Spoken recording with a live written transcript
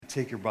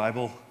take your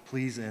Bible,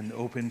 please, and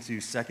open to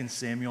 2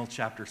 Samuel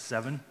chapter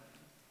 7.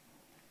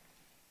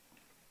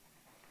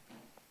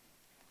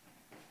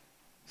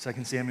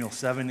 2 Samuel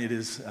 7, it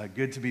is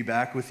good to be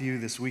back with you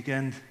this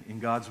weekend in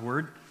God's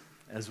Word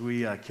as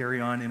we carry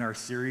on in our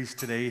series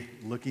today,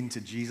 Looking to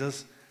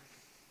Jesus.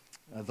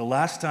 The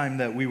last time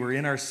that we were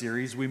in our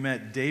series, we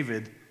met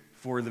David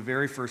for the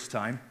very first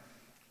time.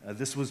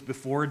 This was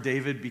before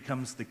David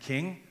becomes the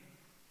king.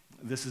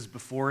 This is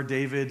before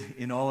David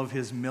in all of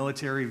his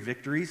military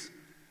victories.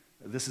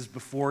 This is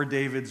before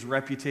David's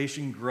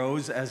reputation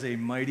grows as a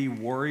mighty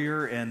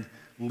warrior and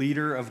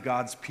leader of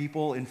God's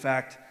people. In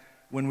fact,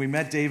 when we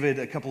met David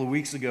a couple of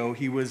weeks ago,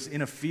 he was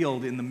in a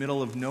field in the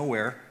middle of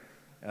nowhere,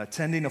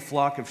 tending a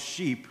flock of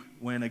sheep,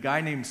 when a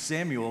guy named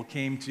Samuel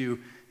came to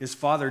his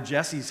father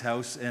Jesse's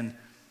house and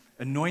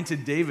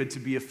anointed David to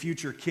be a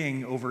future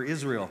king over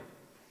Israel.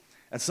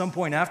 At some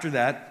point after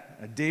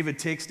that, David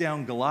takes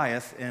down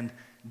Goliath, and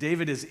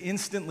David is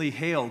instantly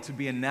hailed to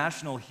be a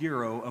national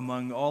hero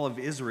among all of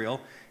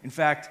Israel. In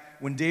fact,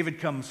 when David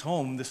comes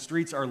home, the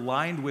streets are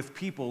lined with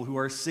people who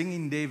are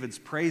singing David's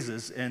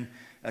praises and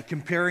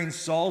comparing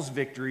Saul's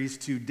victories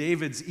to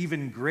David's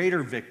even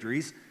greater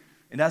victories.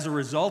 And as a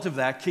result of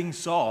that, King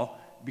Saul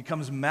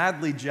becomes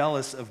madly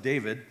jealous of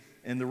David.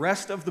 And the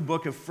rest of the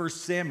book of 1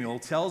 Samuel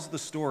tells the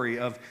story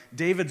of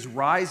David's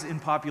rise in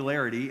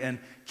popularity and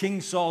King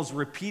Saul's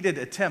repeated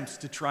attempts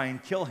to try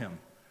and kill him.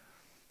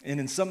 And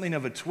in something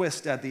of a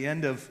twist at the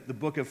end of the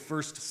book of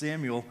 1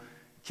 Samuel,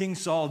 King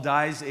Saul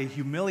dies a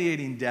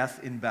humiliating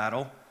death in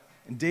battle,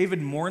 and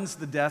David mourns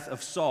the death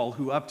of Saul,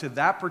 who up to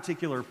that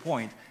particular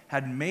point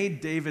had made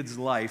David's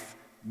life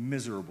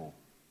miserable.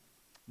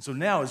 And so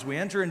now, as we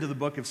enter into the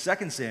book of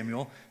 2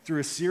 Samuel, through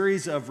a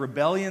series of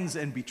rebellions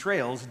and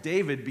betrayals,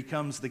 David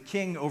becomes the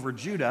king over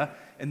Judah,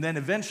 and then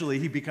eventually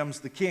he becomes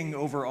the king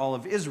over all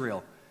of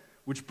Israel.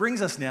 Which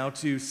brings us now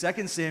to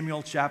 2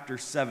 Samuel chapter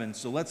 7.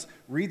 So let's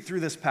read through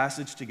this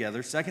passage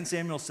together. 2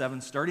 Samuel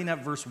 7, starting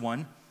at verse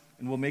 1,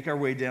 and we'll make our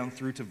way down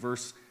through to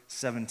verse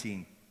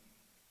 17.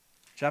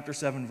 Chapter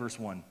 7, verse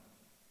 1.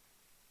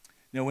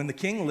 Now when the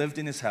king lived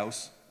in his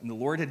house, and the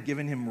Lord had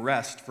given him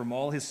rest from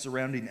all his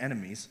surrounding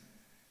enemies,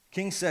 the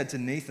king said to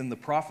Nathan the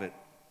prophet,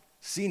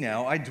 "See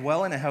now, I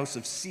dwell in a house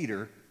of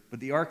cedar,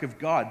 but the ark of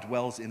God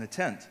dwells in a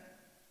tent."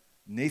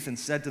 Nathan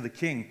said to the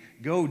king,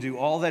 "Go, do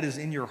all that is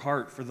in your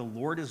heart, for the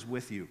Lord is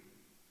with you."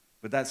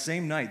 But that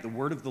same night the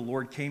word of the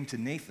Lord came to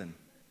Nathan,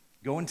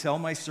 "Go and tell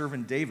my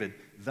servant David,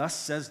 thus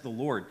says the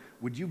Lord,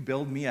 would you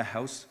build me a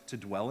house to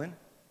dwell in?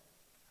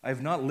 I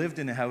have not lived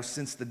in a house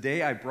since the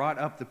day I brought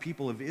up the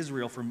people of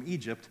Israel from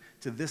Egypt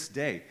to this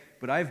day,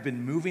 but I have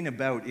been moving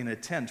about in a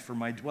tent for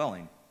my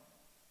dwelling.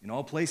 In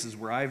all places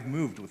where I have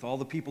moved with all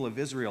the people of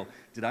Israel,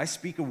 did I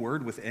speak a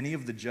word with any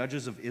of the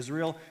judges of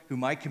Israel,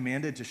 whom I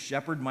commanded to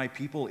shepherd my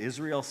people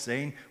Israel,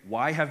 saying,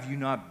 why have you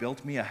not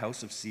built me a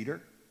house of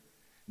cedar?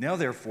 Now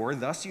therefore,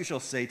 thus you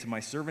shall say to my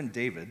servant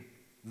David,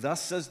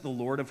 thus says the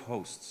Lord of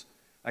hosts,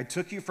 I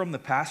took you from the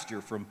pasture,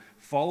 from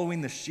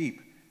following the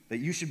sheep, that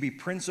you should be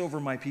prince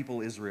over my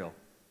people Israel.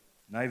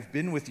 And I have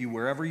been with you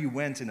wherever you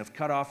went, and have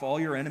cut off all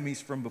your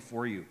enemies from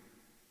before you.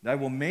 And I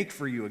will make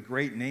for you a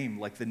great name,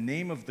 like the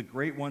name of the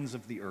great ones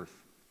of the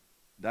earth.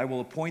 And I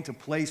will appoint a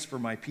place for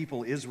my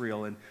people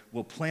Israel, and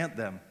will plant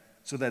them,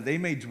 so that they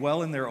may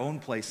dwell in their own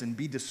place, and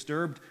be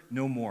disturbed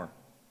no more.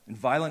 And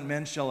violent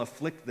men shall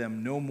afflict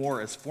them no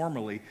more as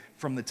formerly,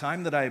 from the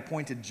time that I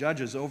appointed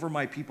judges over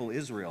my people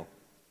Israel.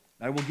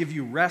 I will give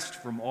you rest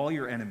from all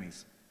your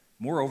enemies.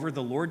 Moreover,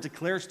 the Lord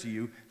declares to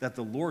you that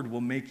the Lord will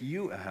make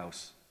you a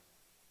house.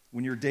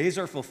 When your days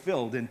are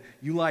fulfilled and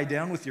you lie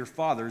down with your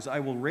fathers,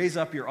 I will raise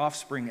up your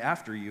offspring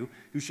after you,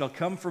 who shall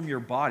come from your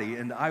body,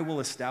 and I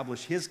will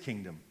establish his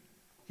kingdom.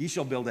 He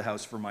shall build a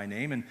house for my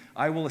name, and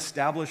I will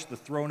establish the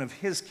throne of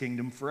his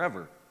kingdom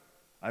forever.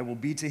 I will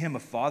be to him a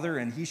father,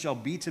 and he shall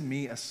be to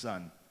me a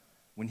son.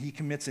 When he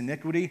commits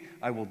iniquity,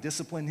 I will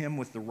discipline him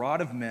with the rod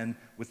of men,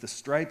 with the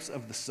stripes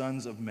of the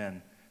sons of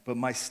men. But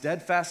my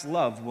steadfast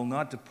love will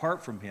not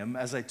depart from him,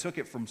 as I took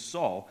it from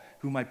Saul,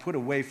 whom I put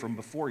away from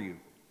before you.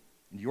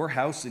 And your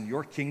house and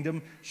your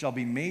kingdom shall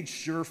be made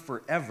sure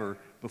forever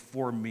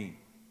before me.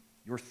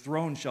 Your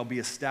throne shall be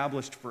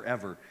established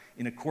forever.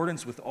 In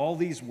accordance with all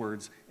these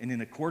words, and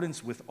in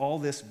accordance with all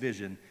this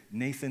vision,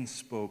 Nathan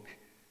spoke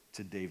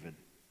to David.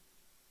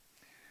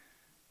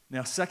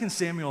 Now, 2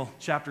 Samuel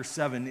chapter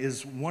 7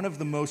 is one of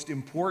the most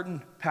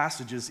important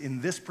passages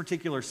in this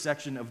particular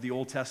section of the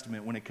Old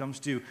Testament when it comes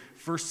to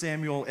 1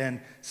 Samuel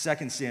and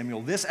 2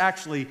 Samuel. This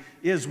actually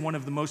is one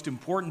of the most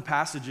important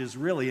passages,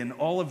 really, in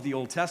all of the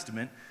Old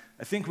Testament.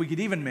 I think we could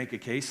even make a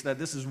case that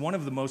this is one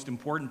of the most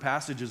important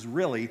passages,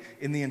 really,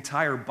 in the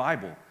entire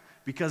Bible,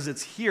 because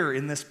it's here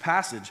in this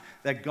passage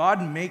that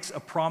God makes a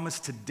promise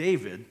to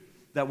David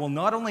that will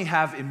not only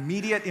have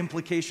immediate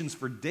implications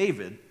for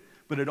David,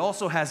 but it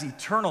also has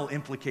eternal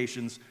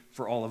implications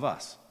for all of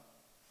us.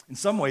 In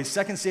some ways,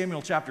 2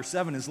 Samuel chapter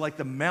 7 is like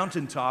the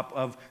mountaintop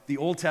of the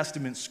Old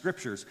Testament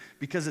scriptures,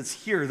 because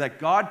it's here that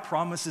God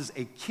promises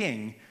a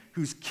king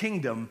whose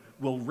kingdom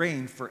will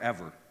reign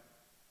forever.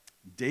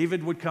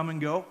 David would come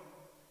and go,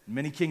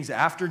 Many kings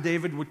after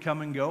David would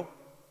come and go.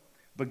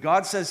 But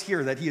God says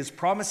here that he is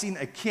promising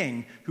a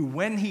king who,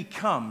 when he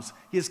comes,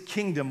 his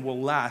kingdom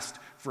will last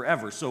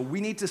forever. So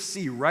we need to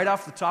see right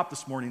off the top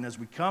this morning as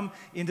we come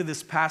into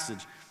this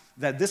passage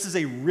that this is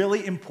a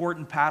really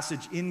important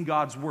passage in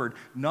God's word,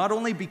 not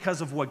only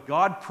because of what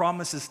God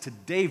promises to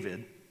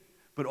David,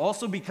 but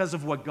also because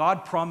of what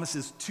God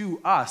promises to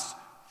us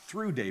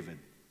through David.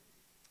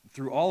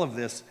 Through all of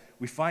this,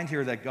 we find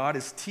here that God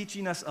is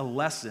teaching us a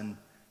lesson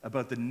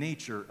about the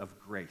nature of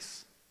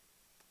grace.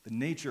 The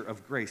nature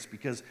of grace,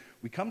 because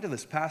we come to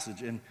this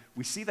passage and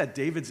we see that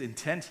David's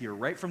intent here,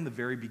 right from the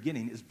very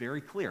beginning, is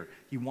very clear.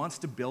 He wants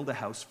to build a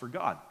house for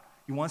God.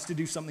 He wants to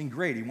do something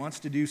great. He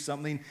wants to do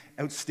something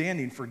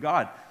outstanding for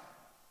God.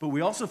 But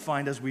we also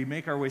find as we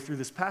make our way through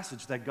this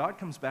passage that God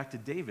comes back to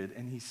David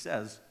and he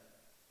says,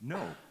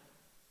 no.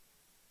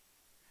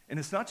 And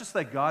it's not just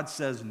that God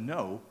says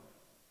no,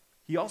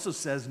 he also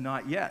says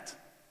not yet.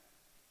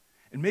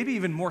 And maybe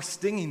even more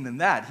stinging than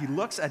that, he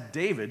looks at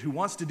David, who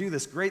wants to do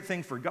this great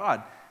thing for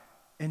God,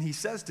 and he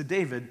says to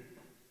David,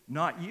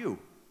 not you.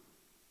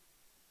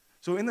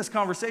 So in this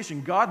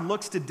conversation, God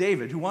looks to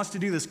David, who wants to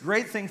do this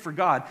great thing for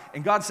God,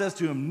 and God says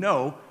to him,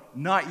 no,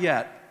 not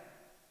yet,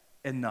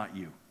 and not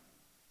you.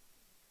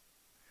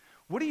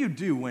 What do you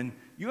do when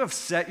you have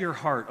set your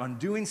heart on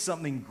doing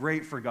something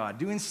great for God,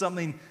 doing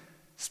something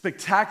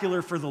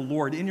spectacular for the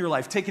Lord in your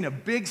life, taking a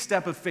big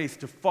step of faith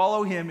to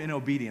follow him in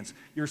obedience?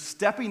 You're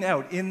stepping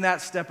out in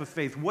that step of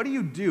faith. What do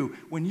you do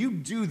when you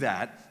do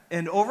that,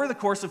 and over the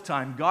course of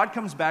time, God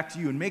comes back to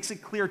you and makes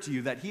it clear to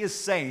you that he is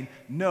saying,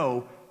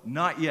 no,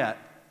 not yet,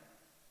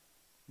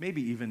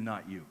 maybe even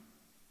not you?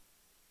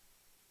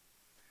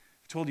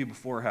 I've told you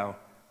before how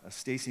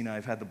Stacy and I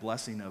have had the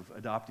blessing of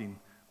adopting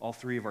all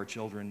three of our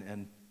children,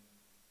 and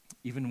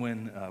even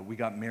when we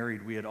got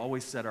married, we had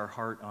always set our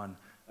heart on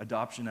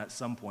adoption at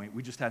some point.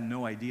 We just had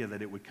no idea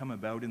that it would come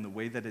about in the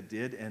way that it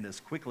did and as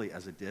quickly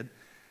as it did.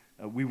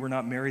 We were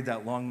not married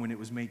that long when it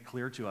was made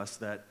clear to us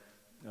that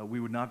we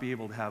would not be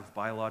able to have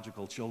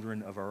biological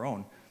children of our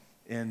own.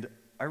 And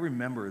I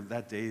remember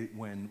that day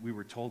when we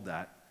were told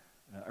that.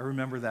 I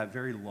remember that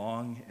very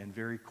long and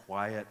very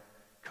quiet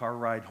car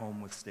ride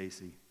home with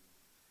Stacy.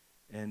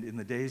 And in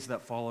the days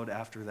that followed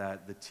after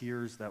that, the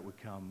tears that would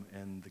come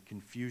and the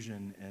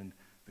confusion and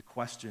the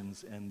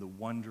questions and the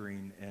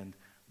wondering and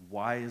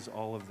why is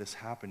all of this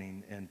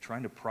happening, and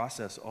trying to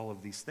process all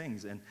of these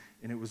things. And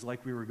it was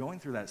like we were going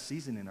through that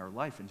season in our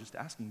life and just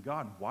asking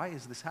God, why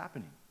is this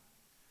happening?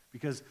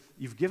 Because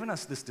you've given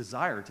us this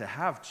desire to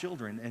have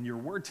children, and your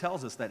word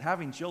tells us that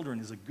having children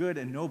is a good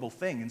and noble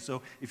thing. And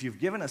so if you've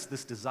given us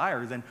this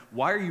desire, then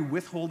why are you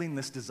withholding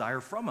this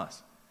desire from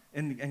us?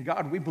 And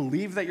God, we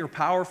believe that you're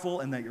powerful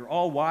and that you're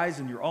all wise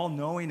and you're all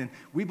knowing, and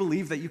we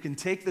believe that you can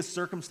take this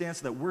circumstance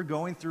that we're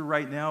going through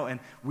right now, and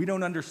we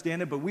don't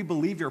understand it, but we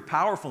believe you're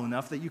powerful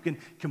enough that you can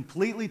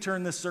completely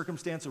turn this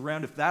circumstance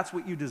around if that's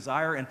what you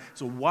desire. And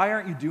so why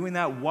aren't you doing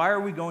that? Why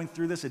are we going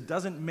through this? It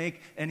doesn't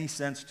make any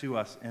sense to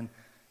us. And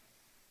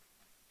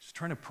just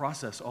trying to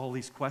process all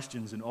these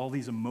questions and all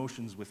these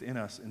emotions within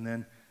us. And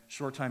then a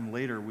short time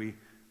later, we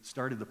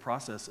started the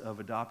process of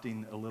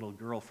adopting a little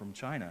girl from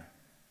China.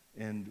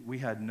 And we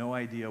had no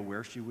idea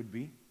where she would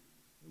be.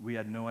 We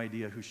had no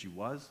idea who she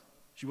was.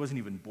 She wasn't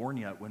even born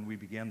yet when we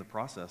began the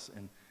process.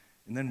 And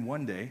then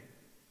one day,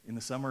 in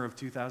the summer of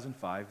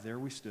 2005, there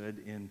we stood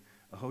in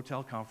a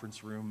hotel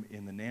conference room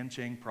in the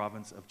Nanchang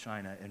province of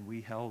China, and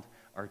we held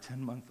our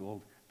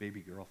 10-month-old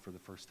baby girl for the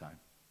first time.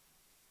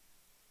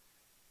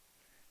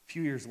 A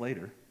few years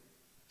later,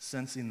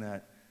 sensing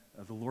that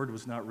the Lord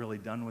was not really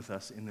done with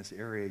us in this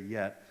area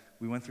yet,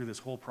 we went through this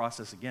whole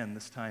process again,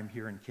 this time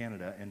here in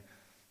Canada,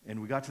 and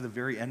we got to the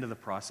very end of the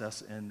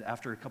process, and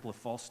after a couple of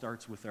false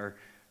starts with our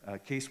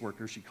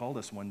caseworker, she called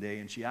us one day,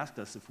 and she asked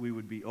us if we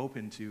would be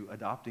open to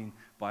adopting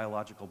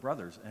biological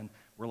brothers. And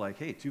we're like,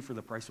 hey, 2 for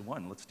the price of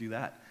 1, let's do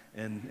that.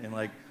 And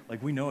like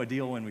we know a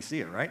deal when we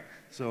see it, right?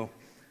 So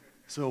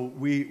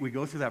we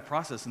go through that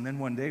process, and then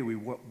one day we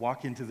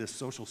walk into this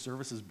social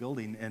services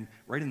building, and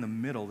right in the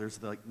middle, there's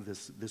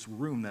this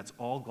room that's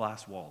all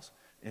glass walls.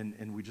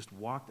 And we just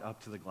walked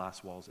up to the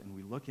glass walls, and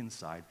we look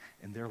inside,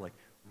 and they're like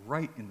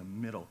right in the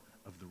middle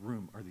of the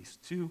room are these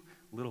 2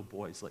 little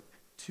boys, like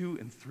 2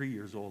 and 3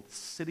 years old,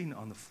 sitting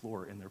on the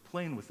floor, and they're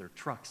playing with their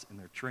trucks and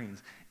their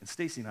trains. And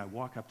Stacy and I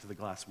walk up to the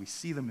glass, we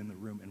see them in the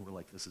room, and we're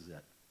like, this is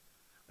it.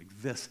 Like,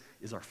 this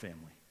is our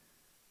family.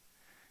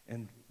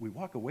 And we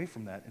walk away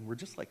from that, and we're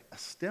just like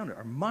astounded.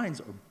 Our minds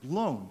are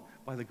blown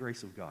by the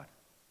grace of God.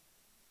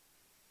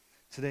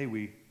 Today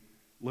we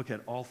look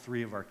at all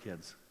 3 of our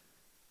kids,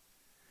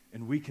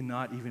 and we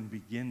cannot even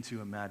begin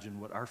to imagine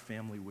what our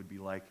family would be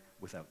like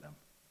without them.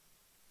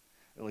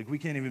 Like, we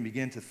can't even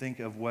begin to think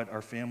of what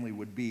our family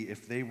would be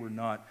if they were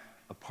not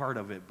a part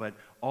of it. But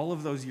all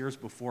of those years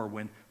before,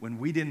 when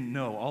we didn't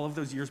know, all of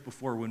those years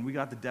before, when we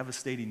got the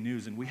devastating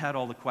news and we had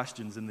all the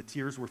questions and the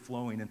tears were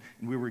flowing and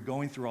we were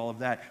going through all of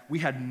that, we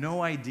had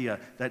no idea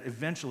that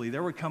eventually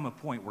there would come a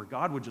point where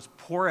God would just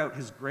pour out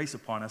his grace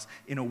upon us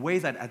in a way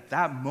that at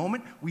that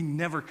moment we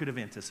never could have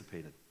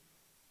anticipated.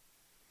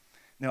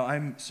 Now,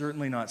 I'm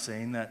certainly not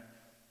saying that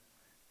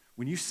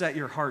when you set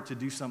your heart to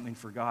do something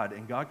for God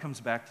and God comes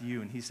back to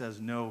you and he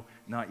says, no,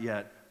 not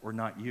yet, or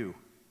not you,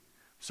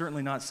 I'm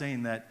certainly not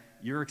saying that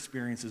your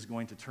experience is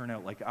going to turn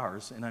out like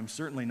ours, and I'm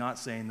certainly not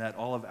saying that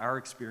all of our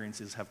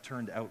experiences have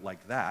turned out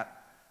like that.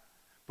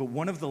 But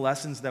one of the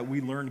lessons that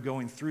we learned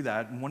going through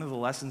that, and one of the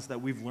lessons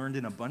that we've learned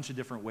in a bunch of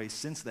different ways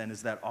since then,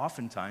 is that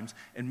oftentimes,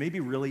 and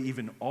maybe really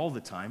even all the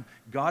time,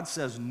 God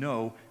says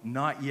no,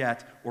 not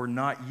yet, or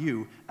not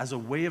you, as a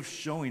way of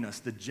showing us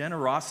the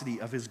generosity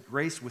of his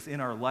grace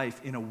within our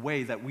life in a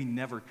way that we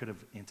never could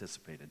have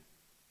anticipated.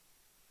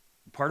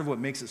 Part of what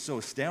makes it so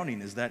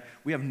astounding is that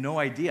we have no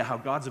idea how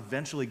God's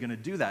eventually going to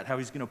do that, how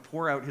he's going to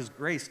pour out his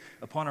grace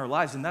upon our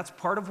lives. And that's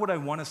part of what I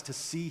want us to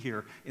see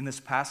here in this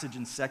passage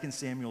in 2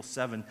 Samuel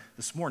 7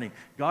 this morning.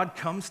 God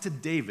comes to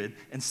David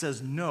and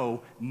says,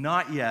 no,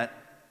 not yet,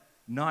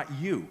 not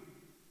you.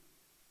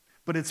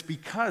 But it's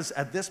because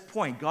at this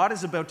point, God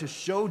is about to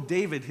show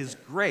David his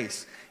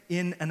grace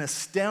in an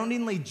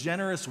astoundingly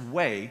generous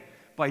way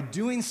by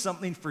doing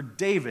something for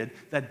David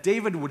that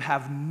David would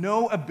have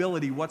no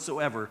ability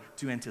whatsoever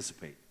to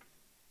anticipate.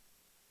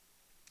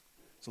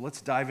 So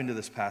let's dive into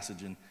this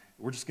passage, and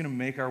we're just going to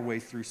make our way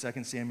through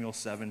 2 Samuel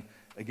 7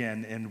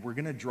 again, and we're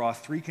going to draw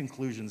three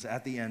conclusions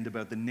at the end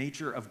about the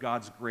nature of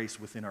God's grace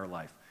within our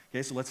life.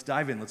 Okay, so let's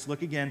dive in. Let's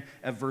look again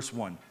at verse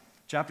 1.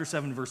 Chapter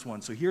 7, verse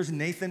 1. So here's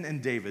Nathan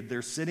and David.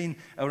 They're sitting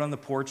out on the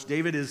porch.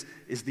 David is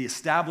the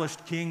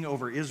established king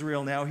over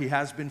Israel now. He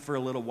has been for a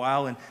little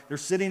while. And they're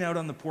sitting out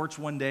on the porch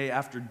one day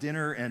after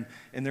dinner, and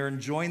they're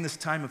enjoying this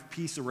time of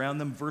peace around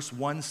them. Verse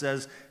 1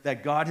 says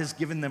that God has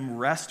given them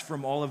rest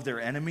from all of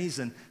their enemies,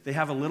 and they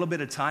have a little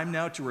bit of time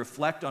now to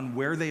reflect on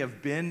where they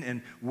have been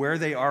and where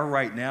they are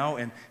right now.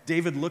 And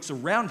David looks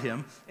around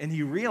him, and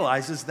he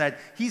realizes that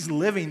he's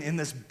living in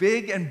this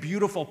big and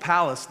beautiful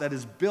palace that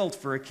is built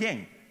for a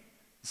king.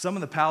 Some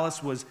of the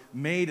palace was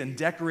made and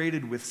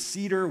decorated with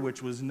cedar,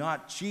 which was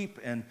not cheap.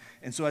 And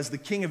so as the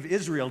king of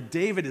Israel,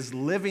 David is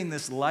living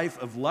this life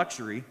of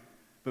luxury.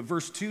 But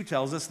verse 2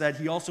 tells us that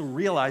he also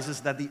realizes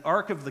that the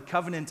Ark of the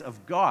Covenant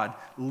of God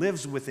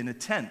lives within a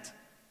tent.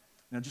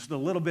 Now, just a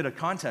little bit of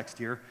context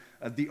here.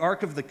 The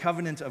Ark of the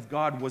Covenant of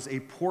God was a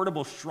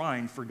portable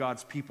shrine for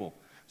God's people.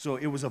 So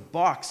it was a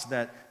box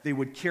that they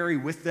would carry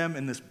with them,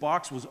 and this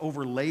box was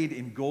overlaid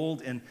in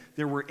gold, and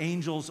there were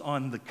angels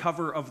on the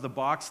cover of the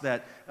box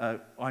that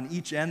on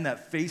each end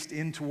that faced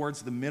in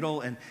towards the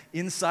middle, and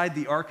inside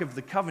the Ark of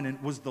the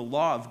Covenant was the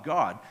law of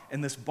God,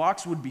 and this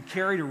box would be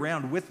carried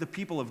around with the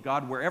people of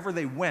God wherever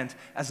they went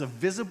as a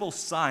visible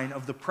sign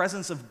of the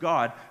presence of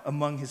God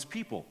among his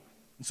people.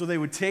 And so they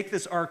would take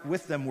this ark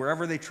with them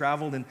wherever they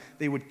traveled, and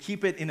they would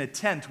keep it in a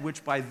tent,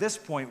 which by this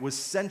point was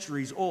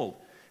centuries old.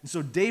 And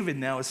so David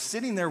now is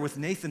sitting there with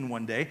Nathan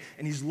one day,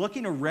 and he's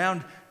looking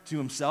around to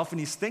himself, and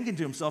he's thinking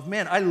to himself,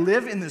 man, I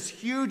live in this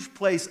huge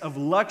place of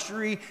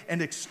luxury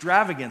and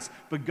extravagance,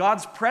 but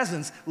God's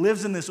presence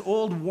lives in this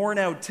old,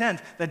 worn-out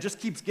tent that just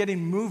keeps getting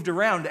moved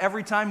around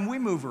every time we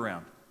move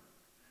around.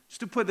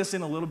 Just to put this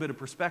in a little bit of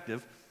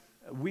perspective,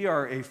 we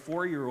are a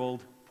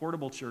 4-year-old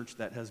portable church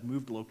that has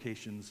moved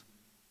locations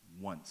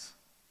once.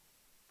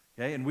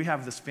 Okay, and we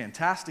have this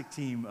fantastic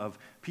team of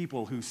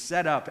people who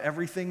set up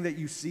everything that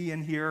you see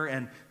in here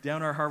and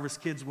down our Harvest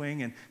Kids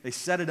wing, and they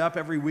set it up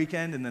every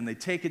weekend, and then they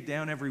take it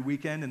down every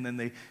weekend, and then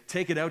they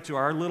take it out to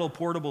our little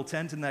portable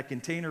tent in that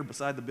container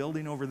beside the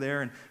building over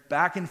there, and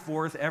back and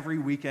forth every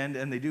weekend,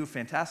 and they do a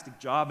fantastic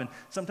job, and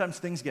sometimes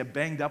things get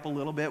banged up a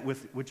little bit,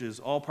 which is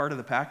all part of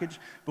the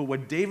package. But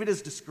what David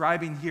is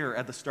describing here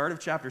at the start of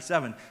chapter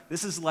 7,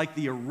 this is like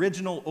the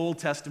original Old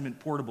Testament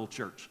portable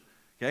church,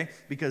 okay?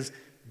 Because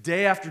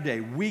day after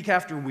day, week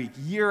after week,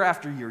 year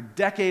after year,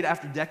 decade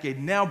after decade,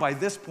 now by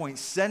this point,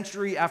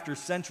 century after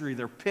century,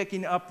 they're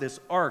picking up this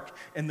ark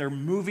and they're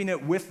moving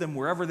it with them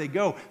wherever they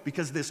go,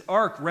 because this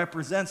ark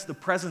represents the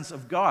presence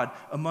of God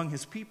among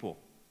his people.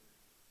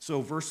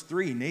 So verse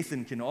 3,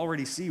 Nathan can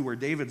already see where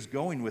David's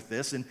going with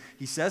this, and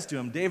he says to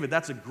him, David,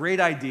 that's a great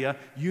idea.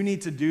 You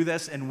need to do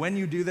this, and when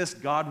you do this,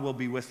 God will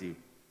be with you.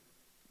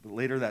 But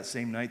later that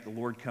same night, the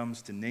Lord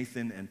comes to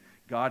Nathan, and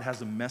God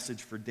has a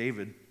message for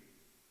David.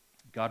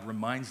 God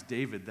reminds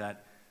David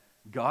that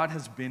God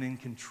has been in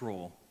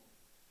control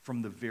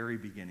from the very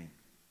beginning.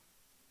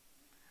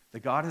 That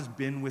God has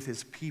been with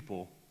his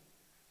people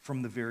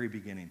from the very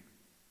beginning.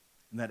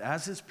 And that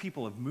as his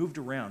people have moved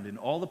around in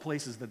all the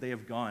places that they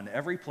have gone,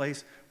 every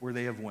place where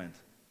they have went,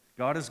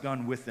 God has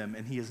gone with them,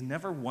 and he has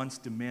never once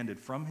demanded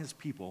from his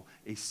people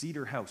a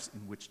cedar house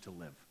in which to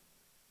live.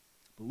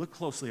 But look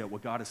closely at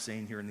what God is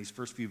saying here in these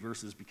first few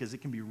verses, because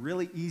it can be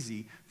really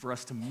easy for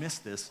us to miss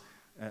this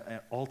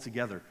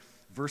altogether.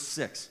 Verse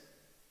 6,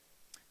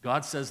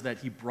 God says that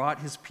he brought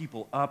his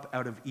people up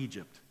out of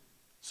Egypt.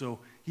 So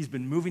he's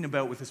been moving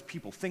about with his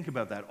people. Think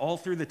about that. All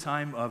through the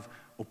time of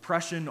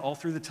oppression, all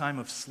through the time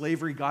of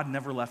slavery, God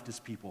never left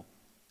his people.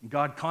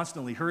 God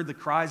constantly heard the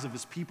cries of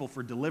his people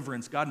for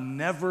deliverance. God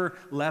never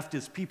left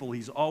his people.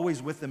 He's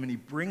always with them, and he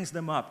brings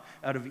them up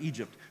out of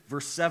Egypt.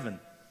 Verse 7,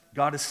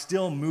 God is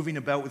still moving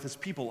about with his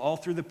people all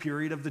through the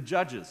period of the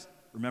Judges.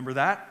 Remember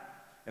that?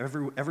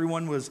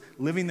 Everyone was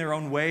living their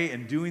own way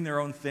and doing their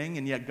own thing,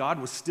 and yet God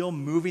was still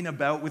moving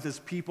about with his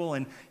people,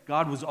 and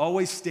God was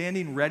always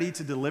standing ready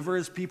to deliver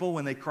his people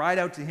when they cried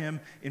out to him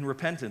in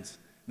repentance.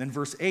 And then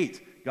verse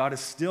 8, God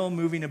is still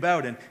moving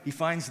about, and he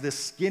finds this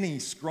skinny,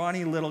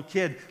 scrawny little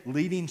kid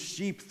leading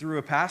sheep through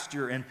a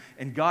pasture,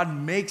 and God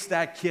makes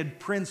that kid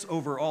prince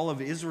over all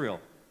of Israel.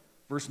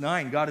 Verse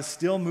 9, God is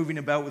still moving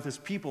about with his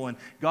people, and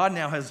God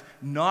now has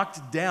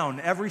knocked down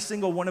every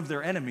single one of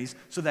their enemies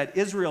so that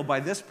Israel, by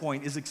this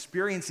point, is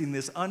experiencing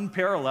this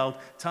unparalleled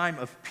time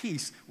of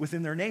peace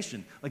within their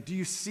nation. Like, do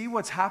you see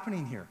what's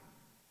happening here?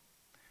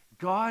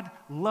 God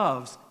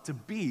loves to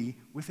be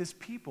with his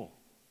people.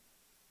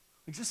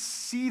 Like, just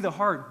see the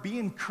heart. Be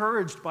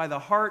encouraged by the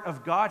heart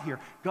of God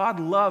here. God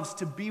loves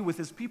to be with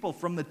his people.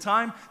 From the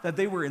time that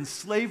they were in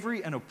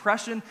slavery and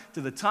oppression, to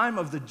the time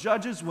of the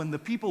judges when the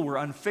people were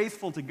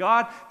unfaithful to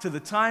God, to the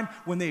time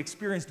when they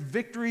experienced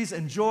victories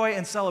and joy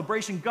and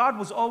celebration, God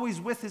was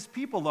always with his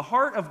people. The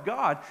heart of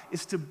God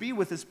is to be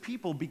with his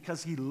people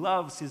because he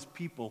loves his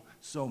people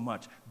so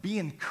much. Be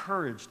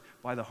encouraged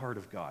by the heart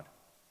of God.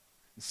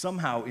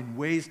 Somehow, in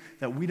ways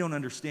that we don't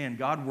understand,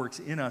 God works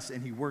in us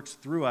and he works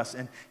through us,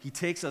 and he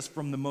takes us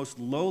from the most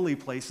lowly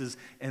places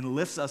and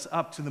lifts us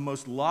up to the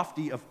most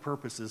lofty of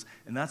purposes.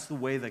 And that's the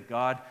way that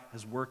God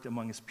has worked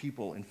among his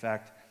people. In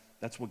fact,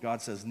 that's what God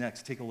says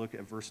next. Take a look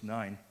at verse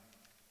 9.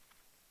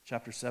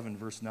 Chapter 7,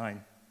 verse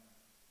 9.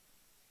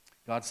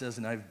 God says,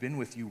 "And I've been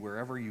with you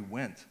wherever you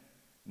went,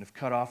 and have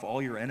cut off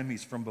all your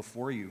enemies from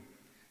before you.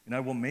 And I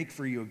will make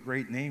for you a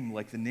great name,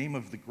 like the name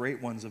of the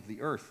great ones of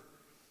the earth.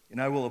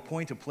 And I will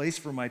appoint a place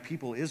for my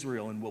people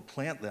Israel, and will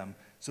plant them,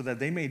 so that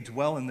they may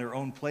dwell in their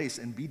own place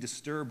and be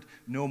disturbed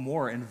no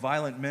more, and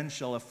violent men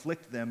shall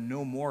afflict them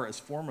no more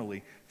as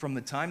formerly, from the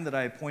time that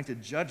I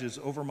appointed judges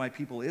over my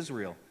people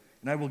Israel.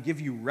 And I will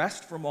give you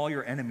rest from all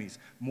your enemies.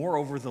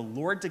 Moreover, the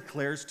Lord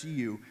declares to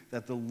you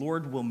that the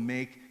Lord will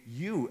make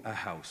you a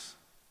house."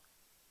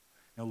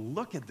 Now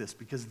look at this,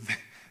 because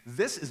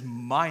this is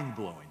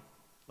mind-blowing.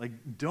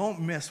 Like,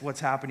 don't miss what's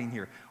happening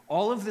here.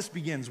 All of this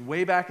begins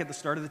way back at the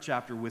start of the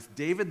chapter with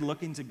David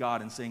looking to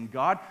God and saying,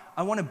 "God,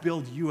 I want to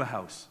build you a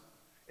house."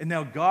 And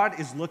now God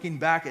is looking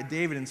back at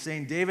David and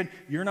saying, "David,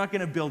 you're not going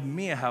to build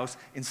me a house.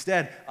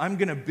 Instead, I'm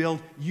going to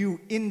build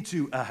you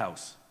into a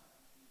house."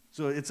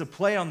 So it's a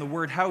play on the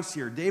word house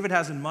here. David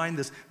has in mind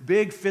this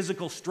big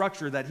physical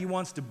structure that he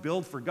wants to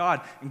build for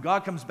God. And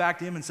God comes back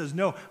to him and says,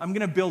 "No, I'm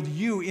going to build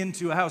you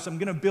into a house. I'm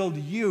going to build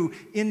you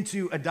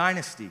into a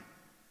dynasty."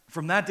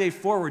 From that day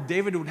forward,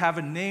 David would have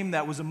a name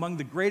that was among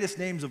the greatest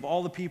names of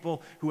all the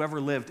people who ever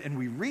lived. And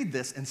we read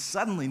this, and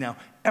suddenly now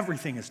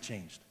everything has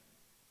changed.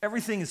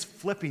 Everything is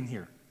flipping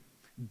here.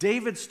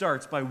 David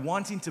starts by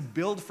wanting to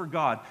build for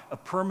God a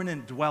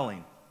permanent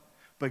dwelling.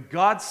 But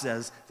God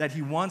says that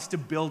he wants to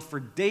build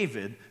for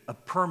David a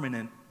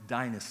permanent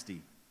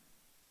dynasty.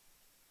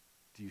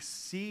 Do you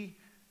see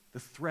the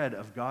thread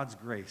of God's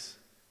grace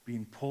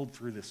being pulled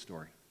through this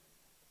story?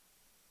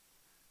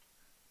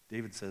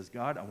 David says,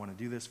 "God, I want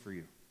to do this for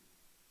you."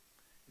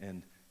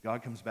 And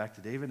God comes back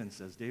to David and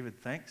says, "David,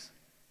 thanks.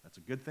 That's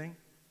a good thing.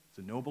 It's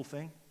a noble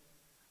thing.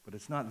 But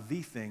it's not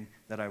the thing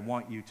that I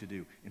want you to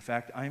do. In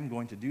fact, I am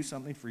going to do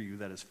something for you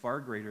that is far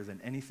greater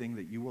than anything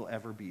that you will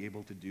ever be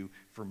able to do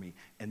for me."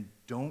 And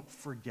don't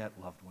forget,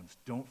 loved ones,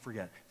 don't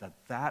forget that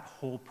that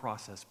whole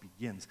process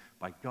begins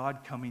by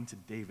God coming to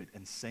David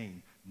and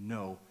saying,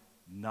 "No,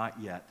 not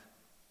yet,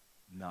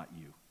 not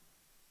you."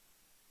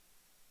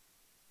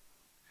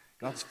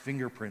 God's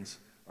fingerprints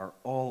are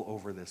all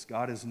over this.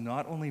 God is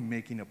not only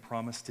making a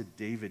promise to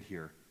David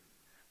here,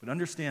 but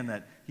understand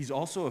that he's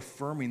also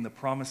affirming the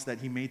promise that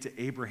he made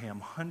to Abraham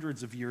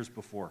hundreds of years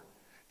before.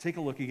 Take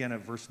a look again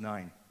at verse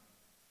 9.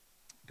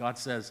 God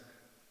says,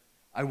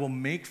 "I will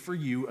make for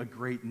you a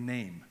great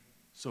name."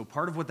 So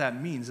part of what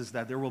that means is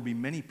that there will be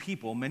many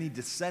people, many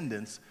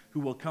descendants who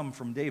will come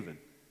from David.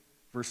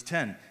 Verse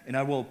 10, "And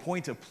I will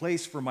appoint a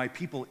place for my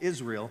people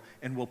Israel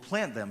and will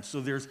plant them."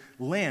 So there's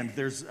land,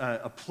 there's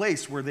a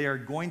place where they are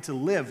going to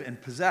live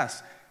and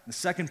possess. The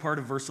second part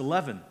of verse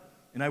 11,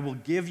 "And I will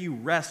give you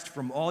rest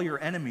from all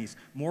your enemies.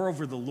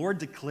 Moreover, the Lord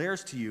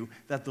declares to you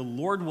that the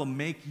Lord will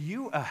make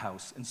you a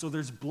house." And so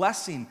there's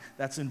blessing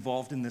that's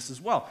involved in this as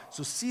well.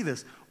 So see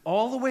this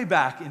all the way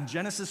back in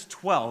Genesis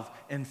 12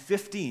 and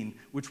 15,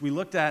 which we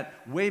looked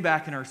at way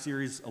back in our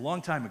series a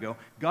long time ago.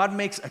 God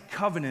makes a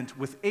covenant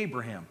with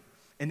Abraham.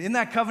 And in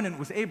that covenant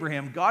with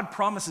Abraham, God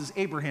promises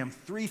Abraham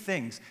three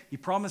things. He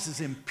promises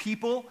him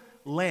people,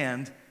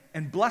 land,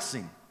 and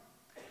blessing.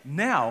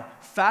 Now,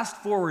 fast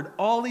forward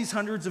all these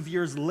hundreds of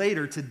years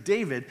later to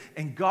David,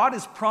 and God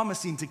is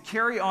promising to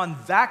carry on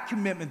that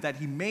commitment that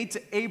he made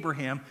to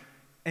Abraham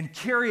and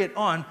carry it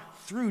on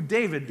through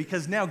David,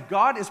 because now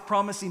God is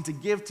promising to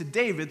give to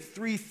David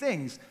three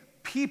things: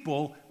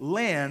 people,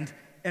 land,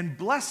 and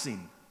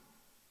blessing.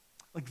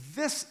 Like,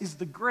 this is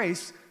the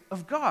grace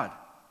of God.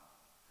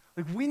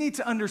 Like, we need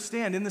to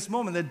understand in this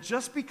moment that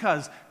just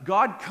because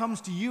God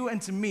comes to you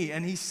and to me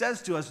and he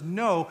says to us,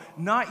 "No,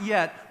 not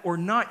yet," or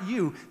 "not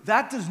you,"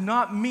 that does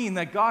not mean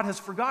that God has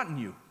forgotten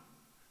you.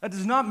 That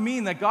does not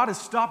mean that God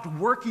has stopped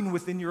working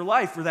within your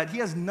life or that he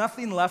has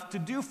nothing left to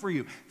do for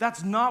you.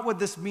 That's not what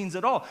this means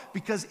at all,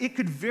 because it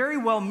could very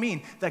well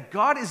mean that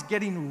God is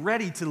getting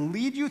ready to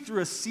lead you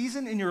through a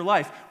season in your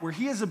life where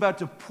he is about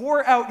to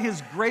pour out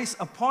his grace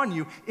upon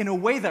you in a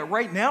way that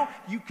right now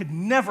you could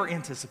never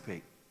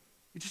anticipate.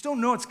 You just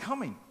don't know it's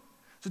coming.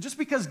 So just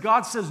because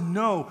God says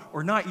no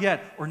or not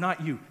yet or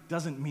not you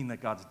doesn't mean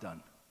that God's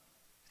done.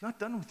 He's not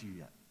done with you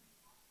yet.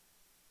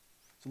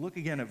 So look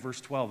again at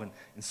verse 12 and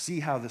see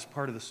how this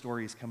part of the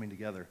story is coming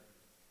together.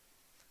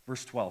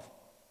 Verse 12.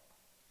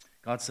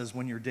 God says,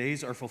 when your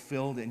days are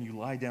fulfilled and you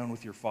lie down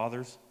with your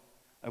fathers,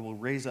 I will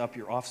raise up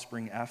your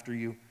offspring after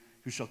you,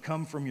 who shall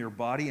come from your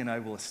body, and I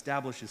will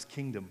establish his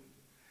kingdom.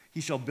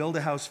 He shall build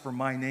a house for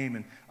my name,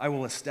 and I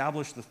will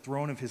establish the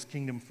throne of his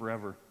kingdom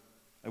forever.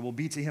 I will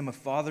be to him a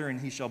father, and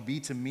he shall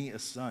be to me a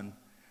son.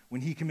 When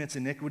he commits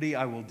iniquity,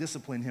 I will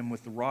discipline him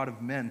with the rod of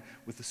men,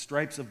 with the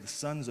stripes of the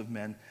sons of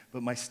men.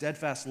 But my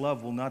steadfast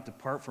love will not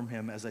depart from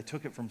him, as I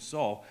took it from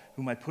Saul,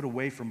 whom I put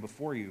away from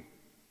before you.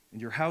 And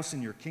your house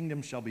and your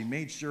kingdom shall be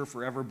made sure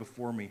forever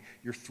before me.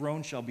 Your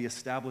throne shall be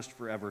established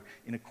forever.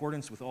 In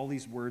accordance with all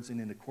these words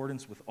and in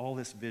accordance with all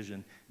this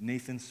vision,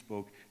 Nathan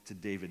spoke to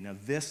David. Now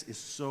this is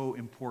so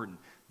important.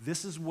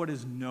 This is what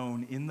is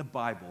known in the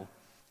Bible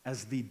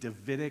as the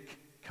Davidic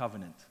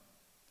covenant.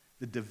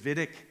 The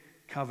Davidic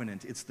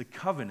covenant. It's the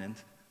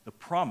covenant, the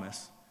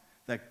promise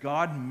that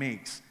God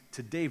makes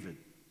to David.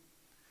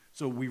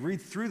 So we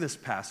read through this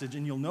passage,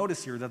 and you'll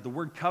notice here that the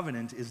word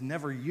covenant is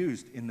never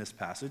used in this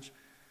passage,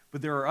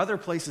 but there are other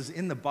places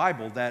in the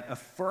Bible that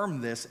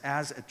affirm this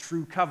as a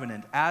true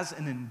covenant, as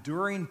an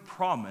enduring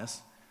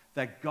promise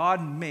that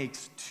God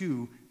makes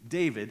to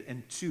David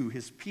and to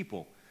his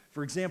people.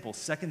 For example,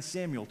 2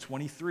 Samuel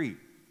 23,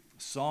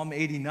 Psalm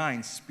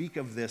 89 speak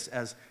of this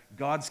as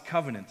God's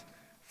covenant.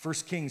 1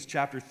 Kings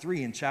chapter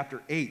 3 and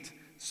chapter 8,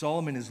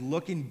 Solomon is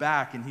looking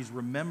back and he's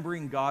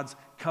remembering God's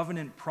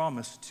covenant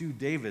promise to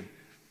David.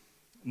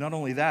 Not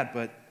only that,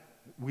 but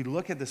we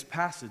look at this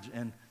passage,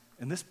 and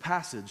this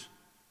passage,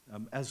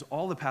 as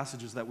all the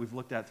passages that we've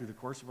looked at through the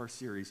course of our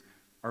series,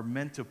 are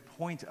meant to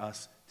point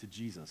us to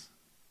Jesus.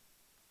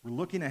 We're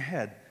looking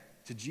ahead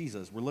to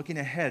Jesus. We're looking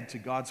ahead to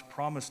God's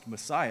promised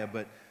Messiah,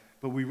 but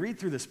we read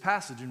through this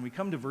passage and we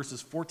come to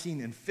verses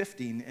 14 and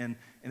 15, and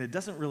it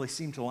doesn't really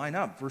seem to line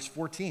up. Verse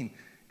 14,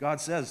 God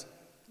says,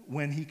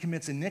 when he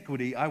commits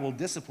iniquity, I will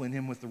discipline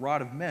him with the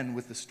rod of men,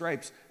 with the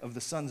stripes of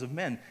the sons of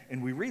men.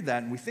 And we read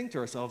that and we think to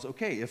ourselves,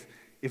 okay,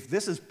 if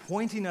this is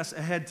pointing us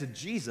ahead to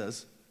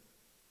Jesus,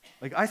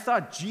 like I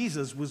thought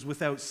Jesus was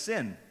without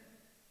sin.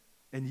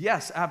 And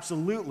yes,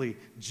 absolutely,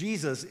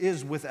 Jesus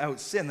is without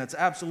sin. That's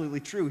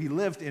absolutely true. He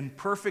lived in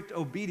perfect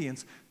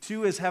obedience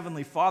to his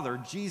heavenly Father.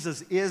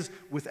 Jesus is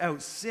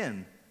without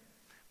sin.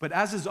 But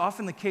as is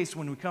often the case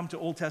when we come to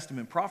Old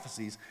Testament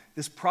prophecies,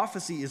 this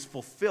prophecy is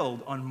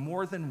fulfilled on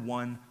more than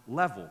one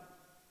level.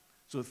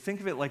 So think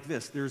of it like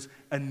this. There's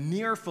a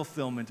near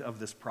fulfillment of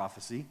this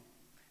prophecy,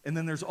 and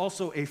then there's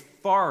also a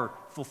far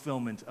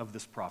fulfillment of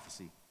this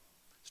prophecy.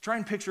 Let's try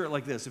and picture it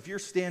like this. If you're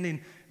standing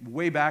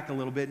way back a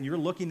little bit and you're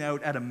looking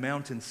out at a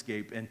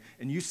mountainscape and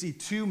you see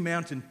two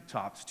mountain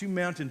tops, two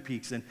mountain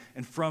peaks, and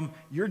from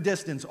your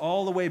distance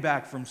all the way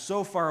back from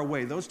so far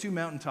away, those two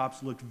mountain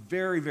tops look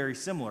very, very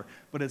similar.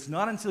 But it's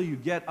not until you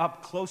get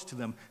up close to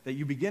them that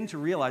you begin to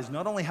realize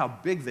not only how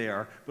big they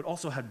are, but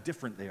also how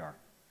different they are.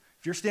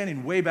 If you're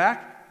standing way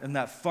back in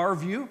that far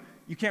view,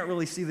 you can't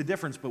really see the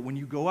difference, but when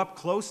you go up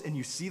close and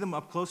you see them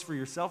up close for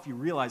yourself, you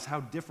realize how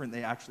different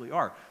they actually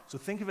are. So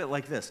think of it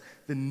like this.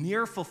 The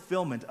near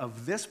fulfillment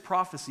of this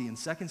prophecy in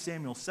 2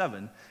 Samuel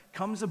 7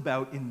 comes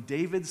about in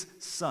David's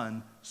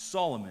son,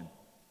 Solomon.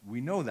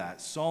 We know that.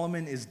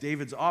 Solomon is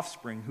David's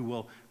offspring who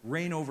will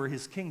reign over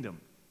his kingdom.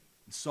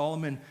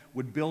 Solomon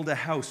would build a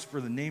house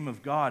for the name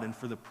of God and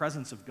for the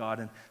presence of God,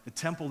 and the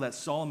temple that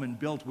Solomon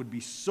built would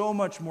be so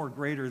much more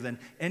greater than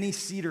any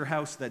cedar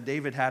house that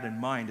David had in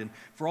mind. And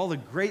for all the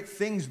great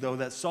things, though,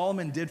 that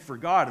Solomon did for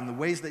God and the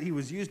ways that he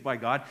was used by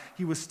God,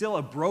 he was still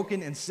a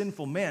broken and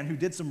sinful man who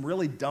did some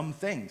really dumb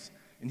things.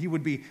 And he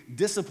would be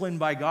disciplined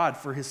by God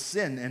for his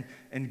sin,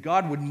 and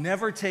God would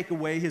never take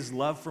away his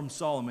love from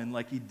Solomon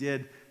like he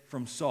did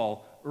from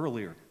Saul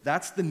earlier.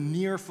 That's the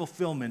near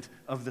fulfillment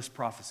of this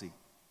prophecy.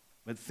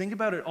 But think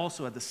about it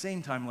also at the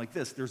same time like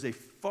this. There's a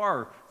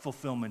far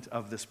fulfillment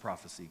of this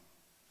prophecy.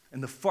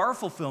 And the far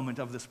fulfillment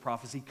of this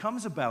prophecy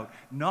comes about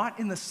not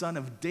in the son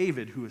of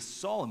David, who is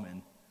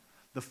Solomon.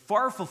 The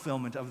far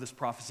fulfillment of this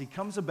prophecy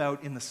comes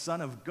about in the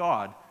Son of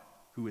God,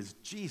 who is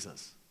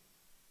Jesus.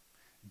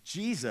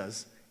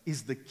 Jesus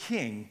is the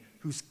king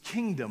whose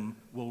kingdom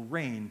will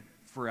reign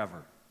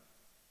forever.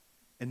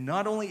 And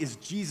not only is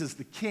Jesus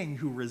the king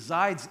who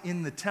resides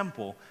in the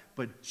temple,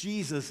 but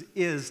Jesus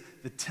is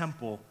the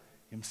temple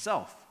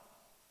himself.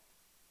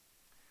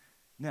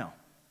 Now,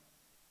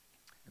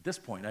 at this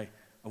point, I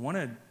want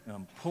to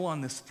pull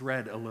on this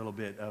thread a little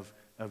bit of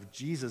of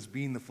Jesus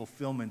being the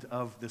fulfillment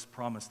of this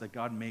promise that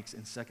God makes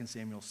in 2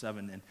 Samuel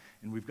 7.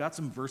 And we've got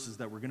some verses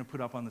that we're going to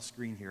put up on the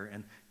screen here,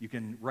 and you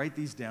can write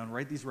these down,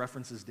 write these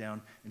references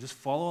down, and just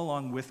follow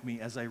along with me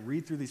as I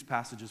read through these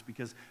passages,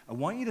 because I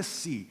want you to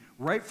see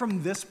right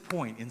from this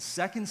point in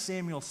 2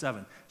 Samuel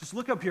 7, just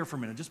look up here for a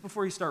minute, just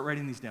before you start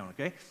writing these down,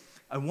 okay?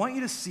 I want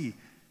you to see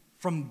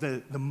from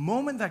the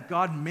moment that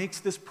God makes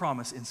this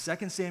promise in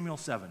 2 Samuel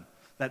 7,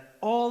 that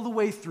all the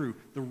way through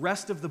the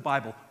rest of the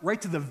Bible,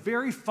 right to the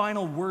very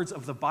final words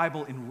of the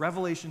Bible in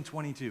Revelation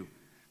 22,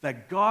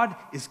 that God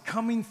is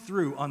coming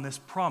through on this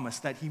promise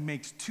that he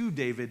makes to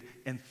David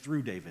and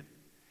through David,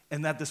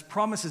 and that this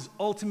promise is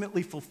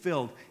ultimately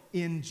fulfilled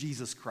in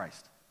Jesus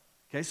Christ.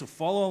 Okay, so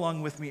follow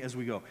along with me as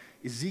we go.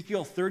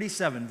 Ezekiel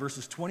 37,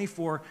 verses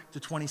 24 to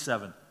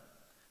 27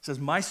 says,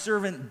 "My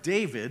servant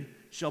David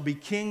shall be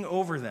king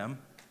over them,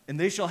 and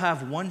they shall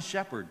have one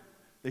shepherd.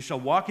 They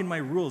shall walk in my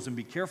rules and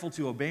be careful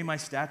to obey my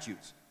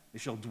statutes. They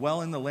shall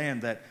dwell in the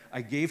land that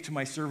I gave to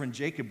my servant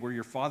Jacob, where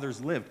your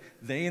fathers lived.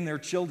 They and their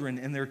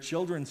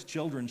children's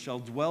children shall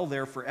dwell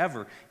there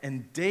forever.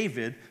 And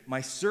David,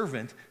 my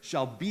servant,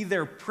 shall be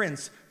their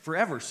prince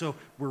forever." So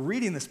we're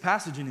reading this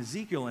passage in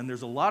Ezekiel, and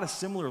there's a lot of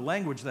similar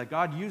language that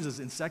God uses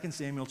in 2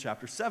 Samuel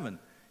chapter 7.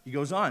 He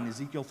goes on,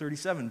 Ezekiel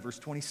 37, verse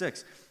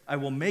 26, "I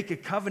will make a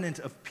covenant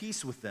of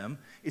peace with them.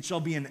 It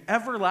shall be an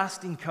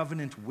everlasting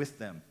covenant with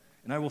them.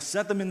 And I will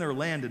set them in their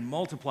land and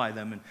multiply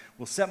them, and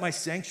will set my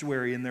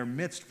sanctuary in their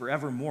midst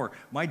forevermore.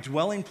 My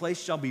dwelling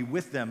place shall be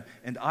with them,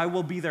 and I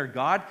will be their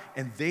God,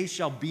 and they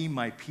shall be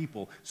my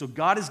people." So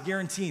God is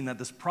guaranteeing that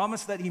this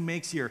promise that he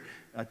makes here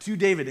to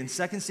David in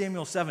 2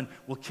 Samuel 7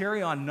 will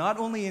carry on not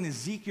only in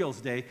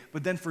Ezekiel's day,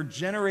 but then for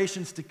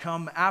generations to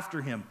come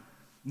after him.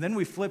 And then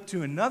we flip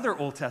to another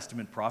Old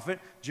Testament prophet,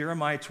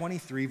 Jeremiah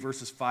 23,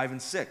 verses 5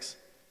 and 6.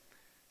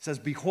 It says,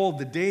 "Behold,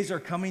 the days are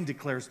coming,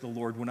 declares the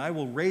Lord, when I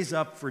will raise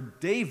up for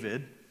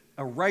David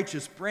a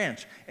righteous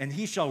branch, and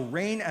he shall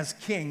reign as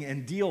king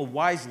and deal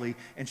wisely,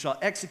 and shall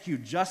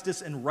execute justice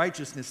and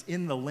righteousness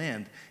in the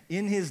land.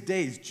 In his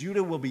days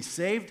Judah will be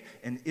saved,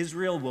 and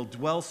Israel will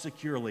dwell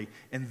securely.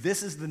 And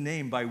this is the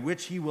name by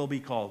which he will be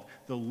called.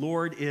 The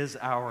Lord is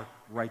our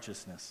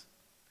righteousness."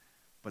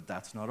 But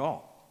that's not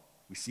all.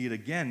 We see it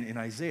again in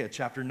Isaiah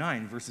chapter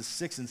 9, verses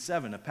 6 and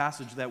 7, a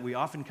passage that we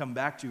often come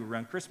back to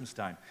around Christmas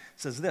time.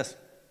 It says this,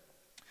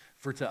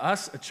 "For to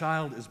us a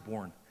child is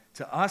born,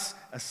 to us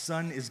a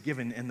son is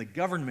given, and the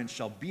government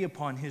shall be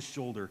upon his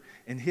shoulder,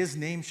 and his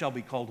name shall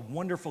be called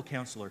Wonderful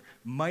Counselor,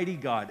 Mighty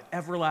God,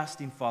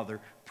 Everlasting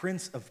Father,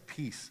 Prince of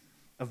Peace.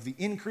 Of the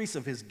increase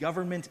of his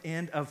government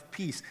and of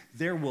peace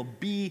there will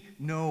be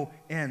no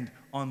end,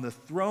 on the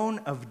throne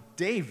of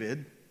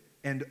David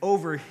and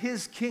over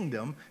his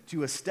kingdom,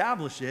 to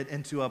establish it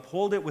and to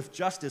uphold it with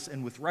justice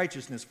and with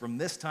righteousness from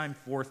this time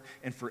forth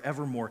and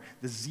forevermore.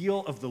 The zeal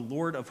of the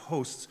Lord of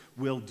hosts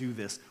will do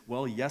this."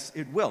 Well, yes,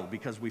 it will,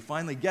 because we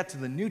finally get to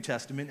the New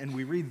Testament and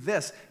we read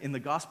this in the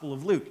Gospel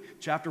of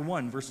Luke, chapter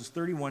 1, verses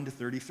 31 to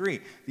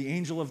 33. The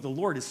angel of the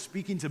Lord is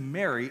speaking to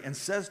Mary and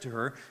says to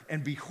her,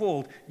 "And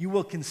behold, you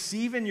will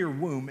conceive in your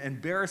womb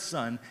and bear a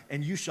son,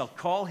 and you shall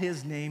call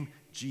his name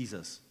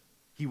Jesus.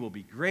 He will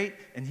be great,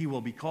 and he will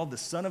be called the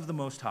Son of the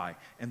Most High,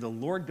 and the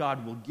Lord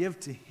God will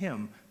give to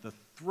him the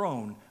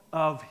throne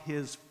of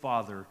his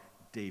father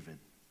David.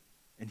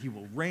 And he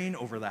will reign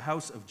over the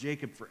house of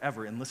Jacob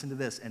forever." And listen to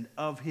this, "and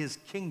of his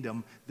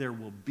kingdom there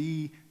will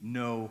be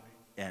no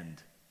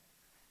end."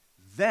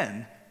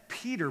 Then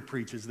Peter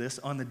preaches this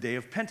on the day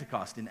of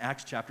Pentecost in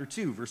Acts chapter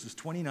 2, verses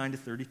 29 to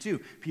 32.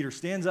 Peter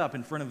stands up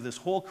in front of this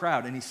whole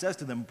crowd and he says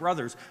to them,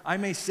 "Brothers, I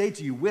may say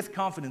to you with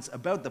confidence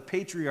about the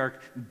patriarch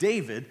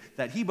David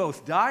that he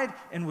both died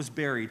and was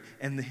buried,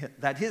 and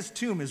that his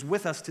tomb is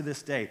with us to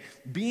this day.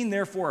 Being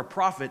therefore a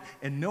prophet,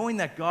 and knowing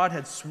that God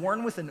had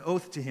sworn with an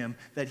oath to him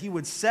that he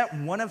would set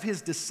one of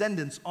his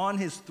descendants on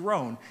his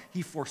throne,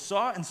 he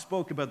foresaw and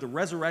spoke about the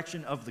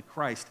resurrection of the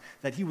Christ,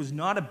 that he was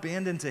not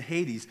abandoned to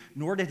Hades,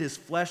 nor did his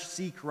flesh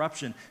see corruption.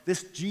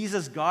 This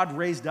Jesus God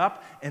raised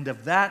up, and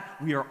of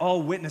that we are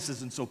all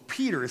witnesses." And so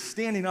Peter is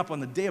standing up on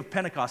the day of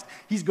Pentecost.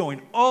 He's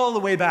going all the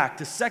way back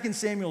to 2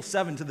 Samuel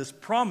 7, to this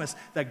promise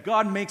that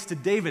God makes to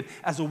David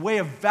as a way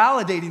of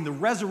validating the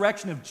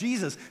resurrection of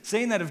Jesus,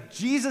 saying that if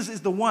Jesus is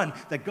the one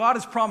that God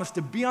has promised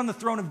to be on the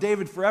throne of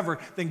David forever,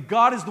 then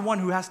God is the one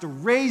who has to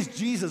raise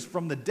Jesus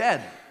from the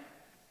dead.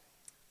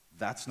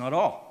 That's not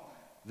all.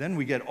 Then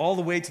we get all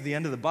the way to the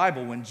end of the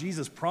Bible when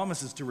Jesus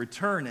promises to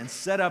return and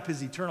set up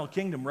his eternal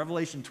kingdom.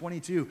 Revelation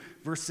 22,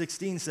 verse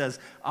 16 says,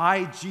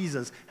 "I,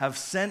 Jesus, have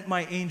sent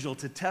my angel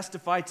to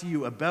testify to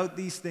you about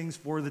these things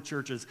for the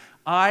churches.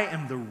 I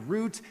am the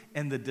root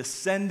and the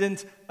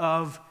descendant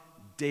of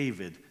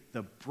David,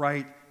 the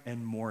bright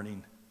and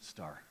morning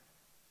star."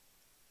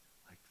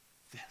 Like,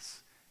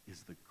 this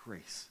is the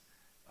grace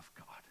of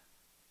God.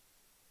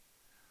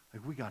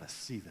 Like, we got to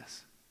see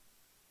this.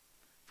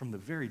 From the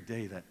very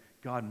day that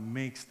God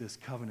makes this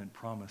covenant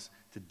promise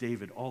to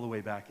David all the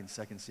way back in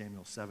 2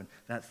 Samuel 7,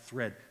 that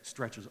thread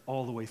stretches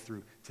all the way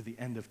through to the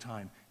end of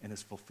time and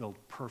is fulfilled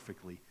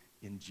perfectly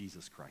in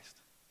Jesus Christ.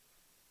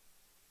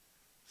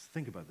 Just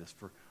think about this.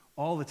 For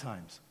all the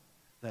times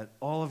that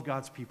all of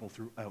God's people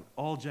throughout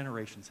all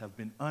generations have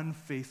been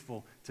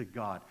unfaithful to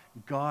God,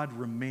 God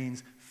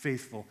remains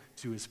faithful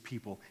to his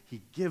people.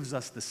 He gives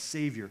us the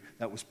Savior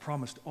that was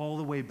promised all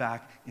the way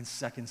back in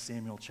 2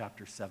 Samuel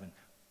chapter 7.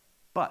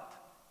 But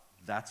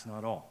that's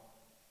not all.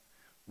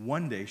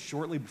 One day,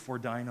 shortly before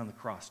dying on the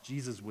cross,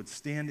 Jesus would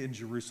stand in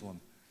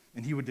Jerusalem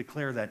and he would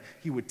declare that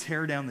he would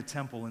tear down the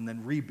temple and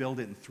then rebuild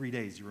it in 3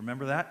 days. You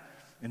remember that?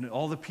 And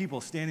all the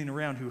people standing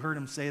around who heard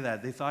him say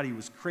that, they thought he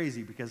was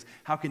crazy, because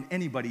how can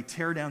anybody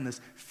tear down this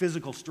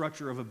physical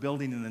structure of a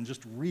building and then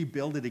just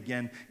rebuild it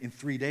again in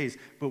 3 days?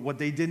 But what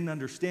they didn't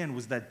understand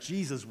was that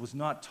Jesus was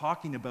not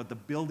talking about the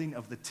building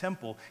of the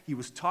temple. He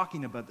was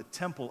talking about the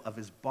temple of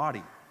his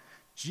body.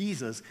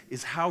 Jesus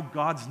is how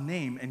God's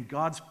name and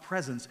God's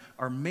presence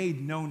are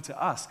made known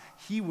to us.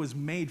 He was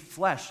made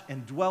flesh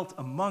and dwelt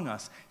among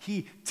us.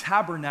 He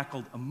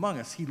tabernacled among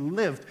us. He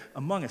lived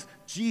among us.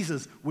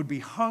 Jesus would be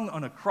hung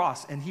on a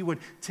cross, and he would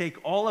take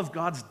all of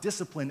God's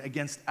discipline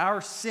against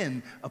our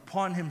sin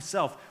upon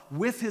himself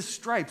with his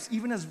stripes,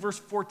 even as verse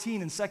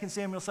 14 in 2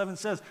 Samuel 7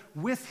 says,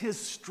 with his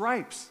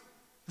stripes,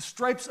 the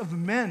stripes of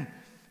men.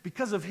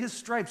 Because of his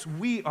stripes,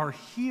 we are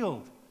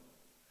healed.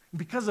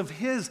 Because of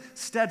his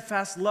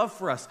steadfast love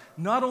for us,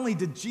 not only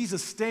did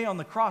Jesus stay on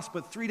the cross,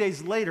 but 3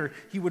 days later,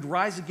 he would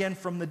rise again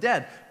from the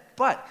dead.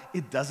 But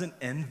it doesn't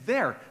end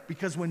there,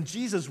 because when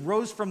Jesus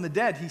rose from the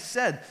dead, he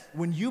said,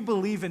 when you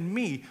believe in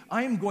me,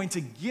 I am going to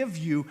give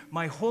you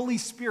my Holy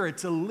Spirit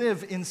to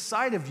live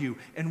inside of you.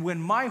 And when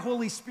my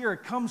Holy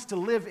Spirit comes to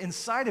live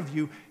inside of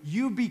you,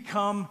 you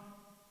become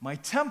my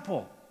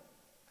temple.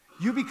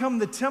 You become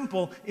the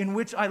temple in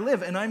which I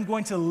live, and I'm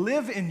going to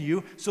live in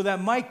you so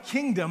that my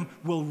kingdom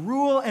will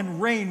rule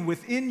and reign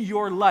within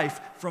your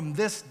life from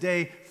this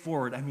day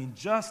forward. I mean,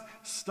 just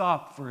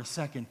stop for a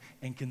second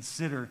and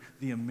consider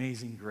the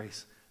amazing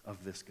grace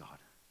of this God.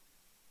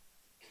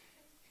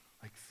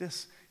 Like,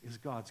 this is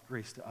God's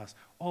grace to us,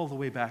 all the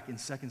way back in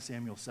 2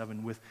 Samuel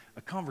 7 with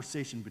a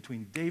conversation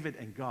between David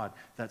and God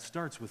that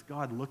starts with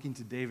God looking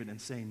to David and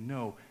saying,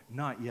 no,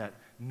 not yet,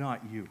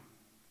 not you,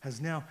 has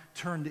now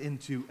turned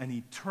into an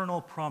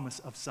eternal promise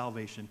of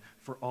salvation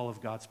for all of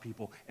God's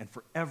people and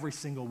for every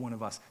single one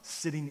of us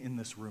sitting in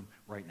this room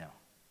right now.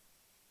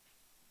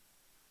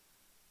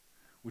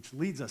 Which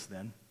leads us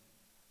then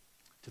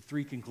to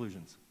three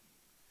conclusions.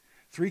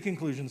 Three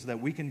conclusions that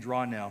we can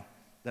draw now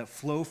that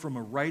flow from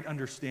a right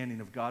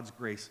understanding of God's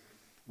grace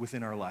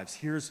within our lives.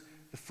 Here's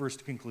the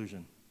first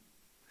conclusion.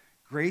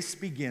 Grace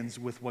begins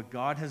with what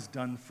God has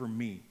done for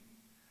me,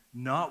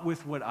 not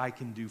with what I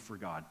can do for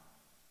God.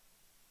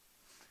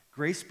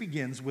 Grace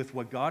begins with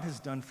what God has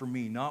done for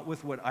me, not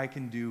with what I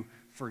can do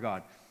for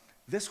God.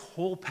 This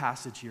whole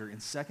passage here in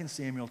 2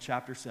 Samuel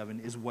chapter 7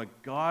 is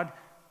what God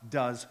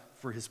does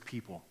for his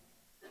people.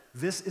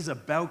 This is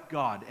about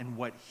God and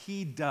what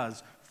he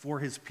does for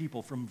his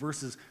people. From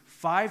verses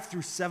 5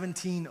 through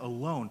 17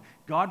 alone,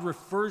 God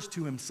refers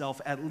to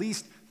himself at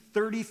least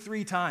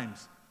 33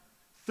 times.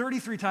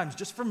 33 times,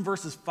 just from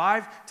verses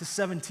 5 to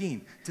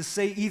 17, to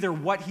say either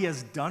what he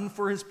has done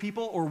for his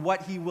people or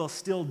what he will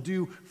still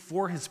do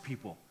for his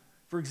people.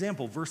 For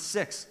example, verse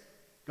 6,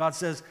 God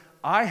says,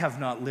 I have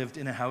not lived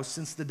in a house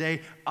since the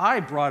day I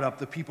brought up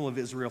the people of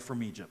Israel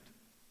from Egypt.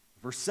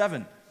 Verse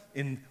 7,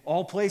 in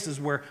all places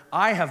where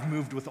I have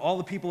moved with all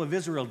the people of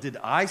Israel, did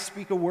I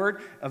speak a word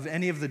of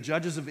any of the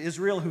judges of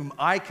Israel whom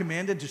I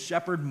commanded to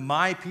shepherd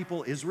my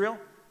people Israel?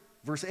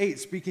 Verse 8,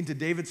 speaking to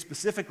David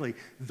specifically,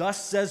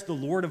 thus says the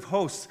Lord of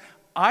hosts,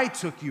 I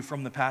took you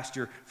from the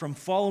pasture, from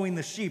following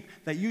the sheep,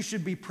 that you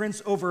should be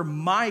prince over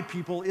my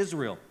people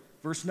Israel.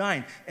 Verse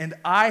 9, and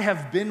I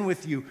have been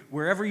with you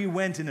wherever you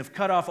went and have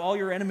cut off all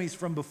your enemies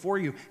from before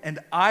you, and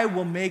I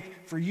will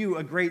make for you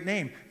a great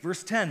name.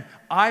 Verse 10,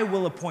 I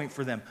will appoint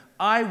for them,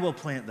 I will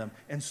plant them,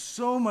 and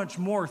so much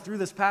more through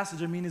this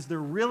passage. I mean, is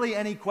there really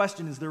any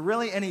question, is there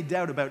really any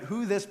doubt about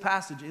who this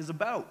passage is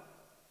about?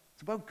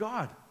 It's about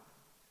God.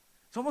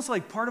 It's almost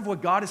like part of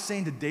what God is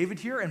saying to David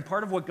here, and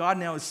part of what God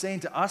now is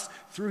saying to us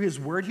through his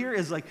word here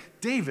is like,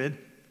 David,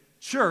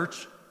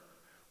 church,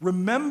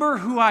 remember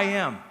who I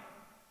am.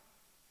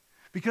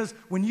 Because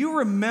when you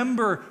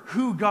remember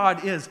who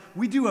God is,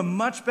 we do a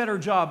much better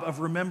job of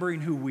remembering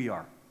who we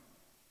are.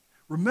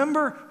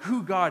 Remember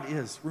who God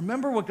is.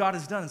 Remember what God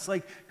has done. It's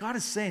like God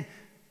is saying,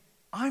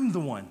 I'm the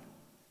one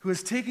who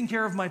has taken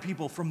care of my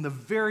people from the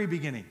very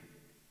beginning.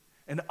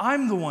 And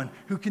I'm the one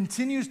who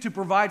continues to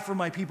provide for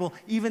my people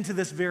even to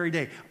this very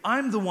day.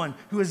 I'm the one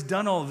who has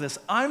done all of this.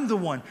 I'm the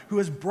one who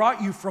has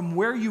brought you from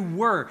where you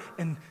were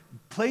and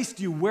placed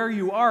you where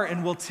you are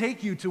and will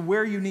take you to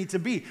where you need to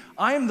be.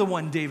 I am the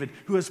one, David,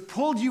 who has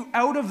pulled you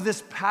out of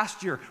this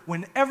pasture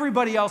when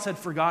everybody else had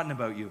forgotten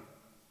about you.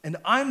 And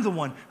I'm the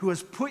one who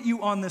has put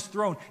you on this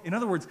throne. In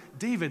other words,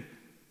 David,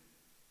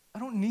 I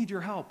don't need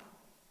your help.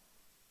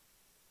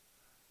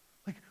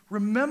 Like,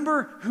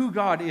 remember who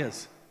God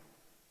is.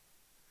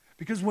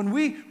 Because when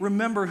we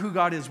remember who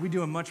God is, we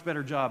do a much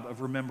better job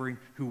of remembering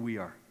who we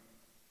are.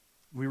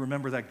 We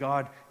remember that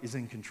God is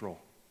in control.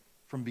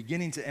 from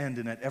beginning to end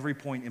and at every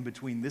point in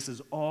between. This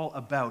is all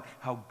about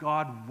how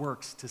God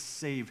works to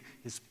save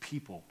his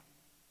people.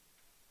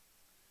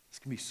 This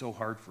can be so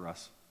hard for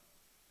us.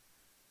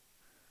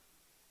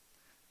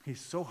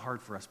 It's so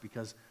hard for us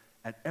because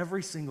at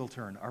every single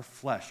turn, our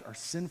flesh, our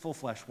sinful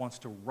flesh, wants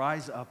to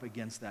rise up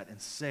against that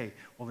and say,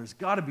 well, there's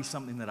got to be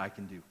something that I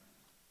can do.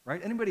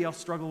 Right? Anybody else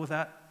struggle with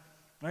that?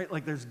 Right?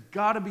 Like there's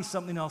got to be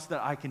something else that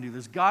I can do.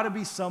 There's got to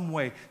be some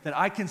way that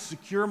I can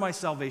secure my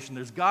salvation.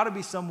 There's got to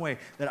be some way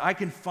that I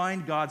can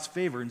find God's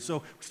favor. And so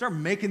we start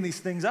making these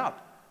things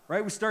up.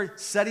 Right? We start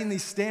setting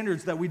these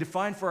standards that we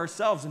define for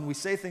ourselves, and we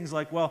say things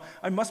like, well,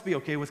 I must be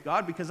okay with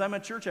God because I'm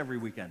at church every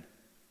weekend.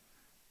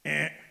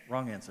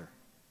 Wrong answer.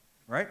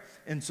 Right?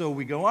 And so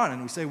we go on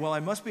and we say, well, I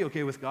must be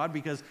okay with God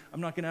because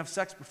I'm not going to have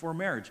sex before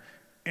marriage.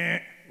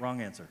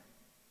 Wrong answer.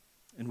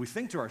 And we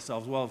think to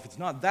ourselves, well, if it's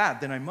not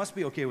that, then I must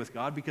be okay with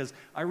God because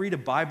I read a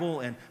Bible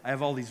and I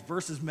have all these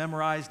verses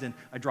memorized and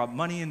I drop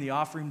money in the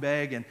offering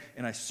bag and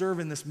I serve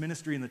in this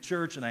ministry in the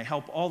church and I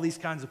help all these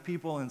kinds of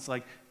people, and it's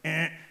like,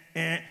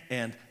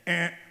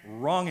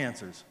 wrong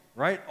answers,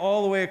 right?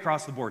 All the way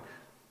across the board.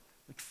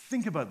 Like,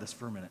 think about this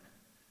for a minute.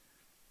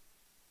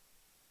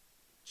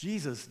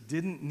 Jesus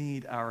didn't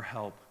need our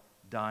help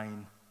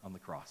dying on the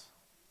cross.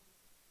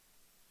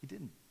 He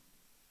didn't.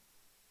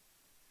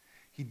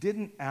 He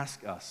didn't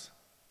ask us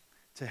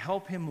to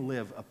help him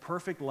live a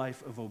perfect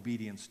life of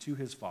obedience to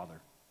his Father.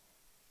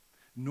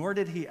 Nor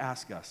did he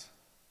ask us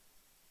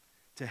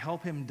to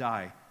help him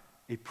die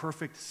a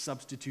perfect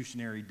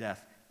substitutionary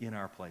death in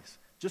our place,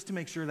 just to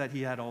make sure that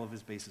he had all of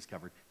his bases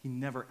covered. He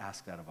never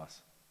asked that of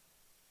us.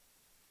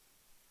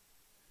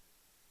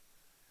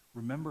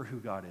 Remember who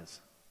God is.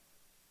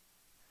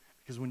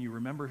 Because when you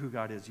remember who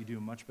God is, you do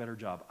a much better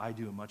job. I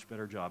do a much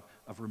better job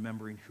of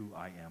remembering who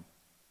I am.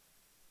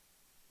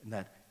 And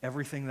that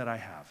everything that I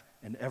have,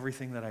 and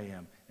everything that I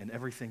am, and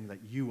everything that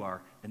you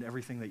are, and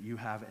everything that you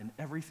have, and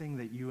everything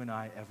that you and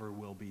I ever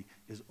will be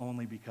is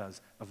only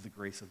because of the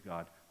grace of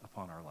God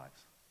upon our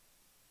lives.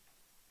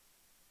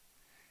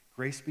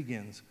 Grace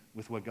begins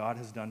with what God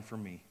has done for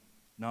me,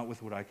 not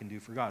with what I can do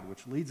for God,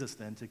 which leads us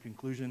then to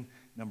conclusion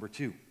number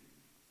 2.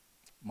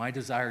 My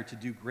desire to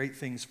do great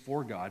things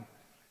for God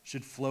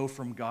should flow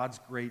from God's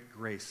great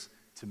grace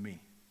to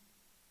me.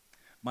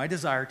 My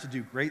desire to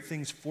do great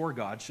things for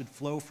God should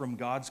flow from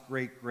God's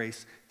great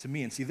grace to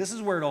me. And see, this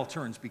is where it all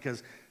turns,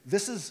 because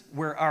this is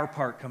where our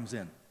part comes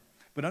in.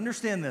 But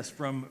understand this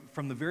from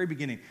the very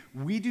beginning.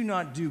 We do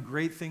not do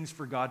great things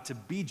for God to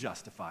be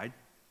justified.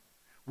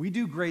 We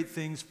do great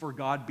things for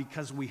God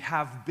because we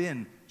have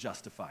been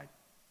justified.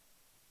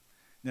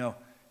 Now,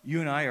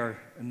 you and I are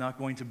not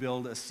going to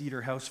build a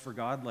cedar house for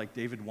God like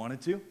David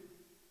wanted to.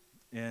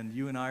 And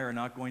you and I are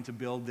not going to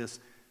build this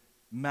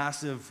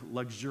massive,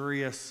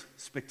 luxurious,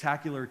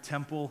 spectacular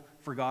temple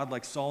for God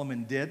like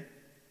Solomon did.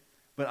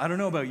 But I don't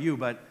know about you,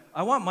 but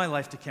I want my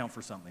life to count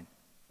for something.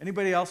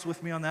 Anybody else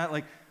with me on that?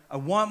 Like, I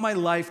want my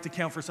life to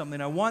count for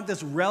something. I want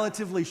this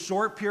relatively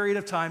short period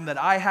of time that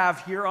I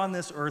have here on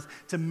this earth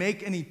to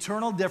make an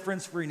eternal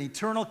difference for an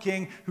eternal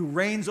king who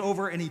reigns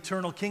over an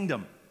eternal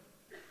kingdom.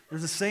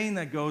 There's a saying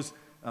that goes,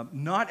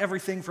 not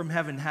everything from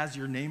heaven has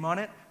your name on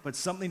it, but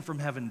something from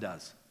heaven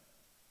does.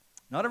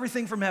 Not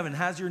everything from heaven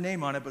has your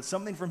name on it, but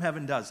something from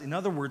heaven does. In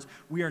other words,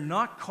 we are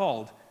not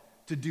called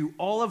to do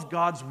all of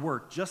God's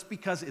work just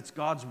because it's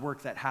God's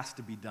work that has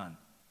to be done.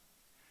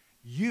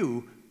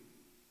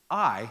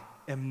 I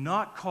am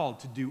not called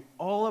to do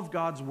all of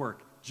God's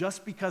work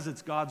just because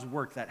it's God's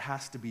work that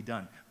has to be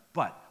done.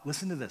 But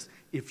listen to this.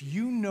 If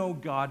you know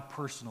God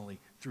personally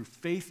through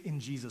faith in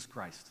Jesus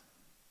Christ,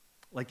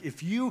 like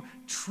if you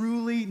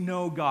truly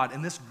know God,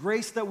 and this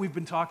grace that we've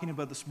been talking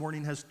about this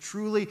morning has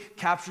truly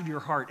captured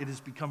your heart, it has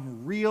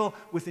become real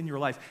within your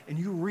life, and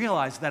you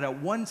realize that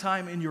at one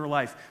time in your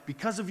life,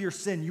 because of your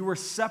sin, you were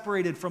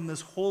separated from this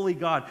holy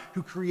God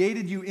who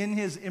created you in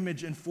his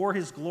image and for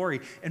his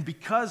glory, and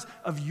because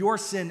of your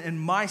sin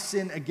and my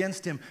sin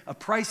against him, a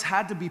price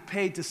had to be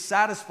paid to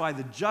satisfy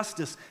the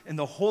justice and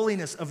the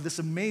holiness of this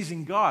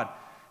amazing God,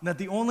 and that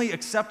the only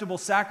acceptable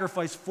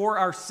sacrifice for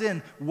our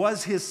sin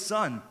was his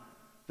Son.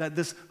 That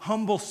this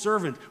humble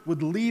servant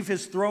would leave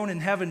his throne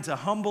in heaven to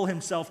humble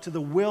himself to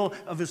the will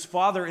of his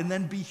Father and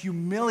then be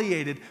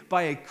humiliated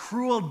by a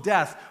cruel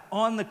death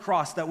on the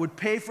cross that would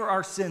pay for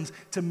our sins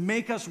to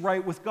make us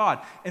right with God.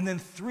 And then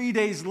 3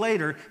 days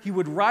later, he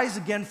would rise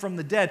again from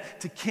the dead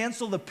to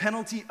cancel the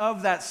penalty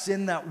of that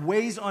sin that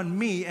weighs on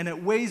me and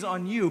it weighs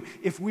on you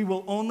if we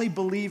will only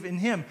believe in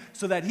him,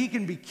 so that he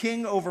can be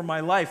king over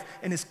my life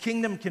and his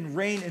kingdom can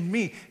reign in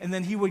me. And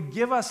then he would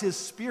give us his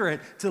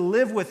Spirit to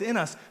live within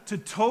us, to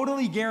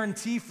totally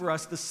guarantee for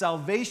us the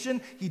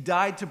salvation he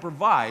died to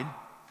provide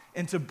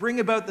and to bring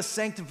about the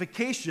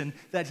sanctification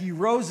that he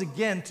rose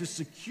again to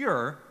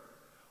secure,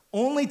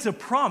 only to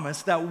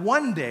promise that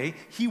one day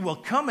he will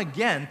come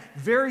again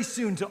very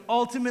soon to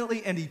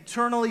ultimately and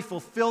eternally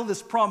fulfill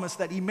this promise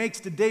that he makes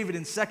to David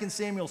in 2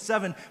 Samuel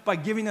 7 by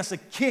giving us a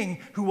king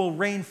who will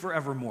reign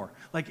forevermore.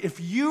 Like, if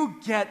you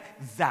get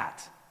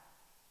that,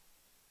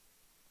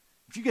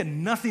 if you get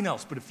nothing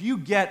else, but if you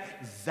get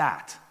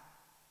that,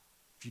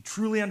 if you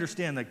truly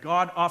understand that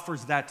God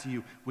offers that to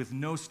you with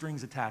no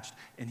strings attached,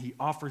 and he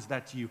offers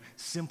that to you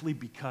simply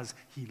because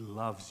he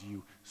loves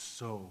you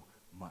so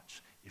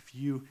much, if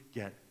you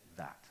get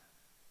that,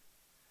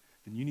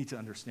 then you need to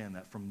understand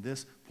that from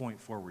this point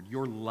forward,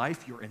 your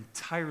life, your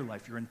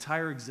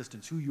entire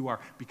existence, who you are,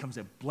 becomes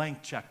a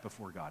blank check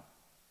before God.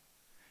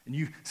 And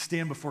you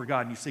stand before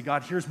God and you say,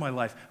 God, here's my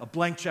life, a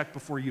blank check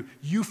before you.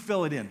 You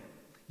fill it in.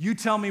 You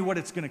tell me what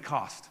it's going to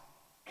cost.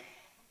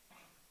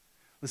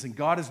 Listen,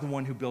 God is the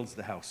one who builds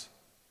the house.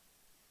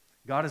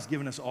 God has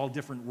given us all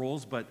different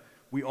roles, but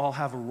we all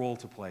have a role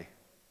to play.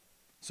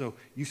 So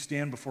you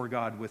stand before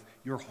God with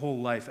your whole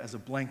life as a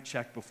blank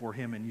check before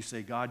him, and you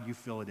say, God, you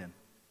fill it in.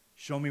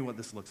 Show me what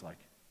this looks like.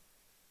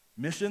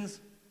 Missions?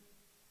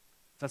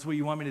 If that's what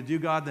you want me to do,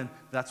 God, then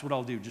that's what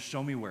I'll do. Just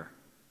show me where.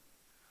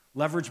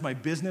 Leverage my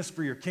business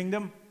for your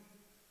kingdom?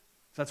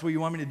 If that's what you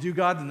want me to do,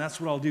 God, then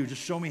that's what I'll do.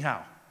 Just show me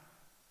how.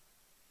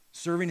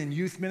 Serving in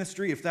youth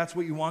ministry, if that's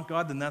what you want,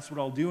 God, then that's what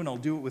I'll do, and I'll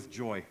do it with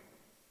joy.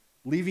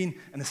 Leaving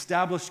an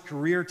established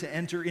career to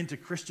enter into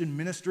Christian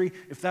ministry,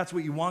 if that's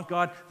what you want,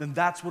 God, then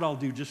that's what I'll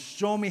do. Just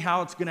show me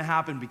how it's going to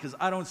happen because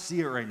I don't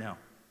see it right now.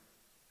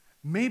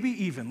 Maybe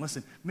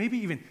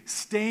even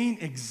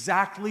staying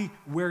exactly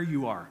where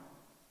you are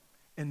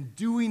and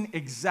doing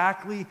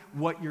exactly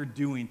what you're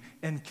doing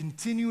and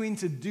continuing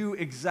to do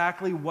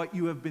exactly what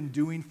you have been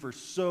doing for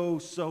so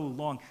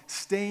long.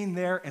 Staying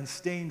there and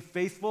staying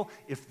faithful,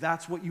 if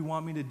that's what you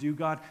want me to do,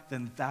 God,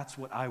 then that's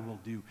what I will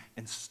do.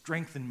 And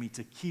strengthen me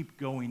to keep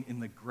going in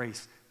the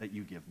grace that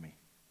you give me.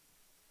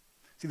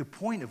 See, the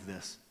point of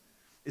this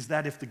is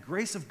that if the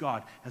grace of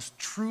God has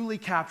truly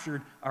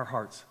captured our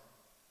hearts,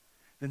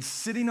 then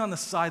sitting on the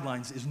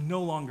sidelines is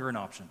no longer an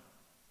option.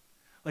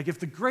 Like if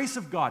the grace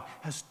of God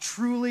has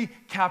truly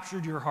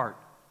captured your heart,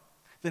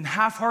 then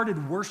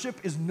half-hearted worship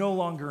is no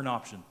longer an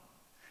option.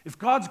 If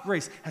God's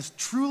grace has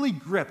truly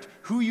gripped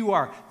who you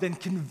are, then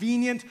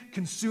convenient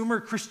consumer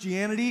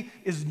Christianity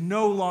is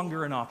no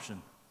longer an option.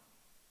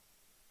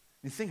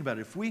 I mean, think about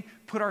it. If we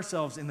put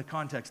ourselves in the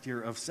context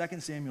here of 2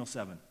 Samuel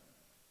 7, and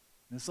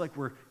it's like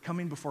we're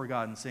coming before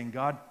God and saying,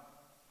 God,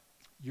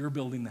 you're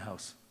building the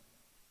house,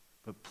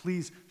 but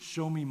please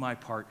show me my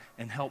part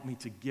and help me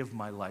to give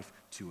my life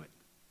to it.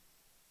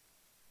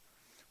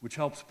 Which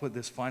helps put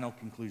this final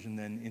conclusion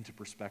then into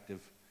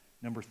perspective.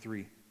 Number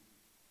 3,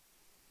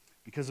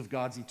 because of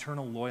God's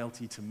eternal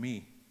loyalty to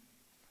me,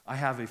 I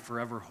have a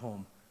forever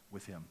home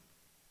with him.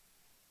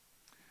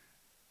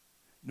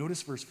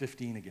 Notice verse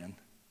 15 again.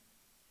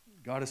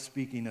 God is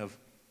speaking of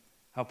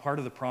how part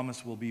of the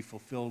promise will be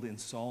fulfilled in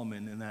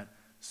Solomon and that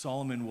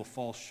Solomon will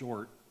fall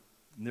short.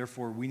 And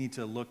therefore, we need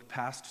to look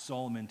past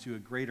Solomon to a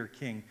greater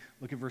king.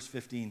 Look at verse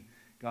 15.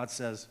 God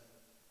says,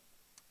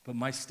 but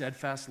my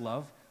steadfast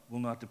love will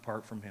not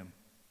depart from him,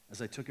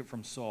 as I took it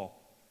from Saul,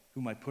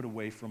 whom I put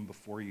away from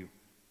before you.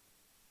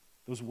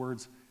 Those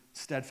words,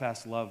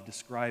 steadfast love,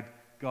 describe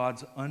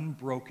God's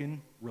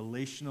unbroken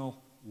relational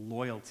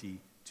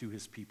loyalty to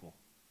his people.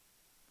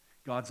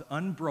 God's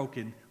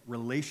unbroken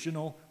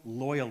relational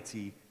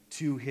loyalty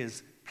to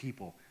his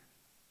people.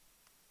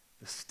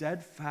 The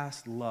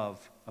steadfast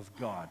love of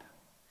God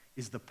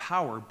is the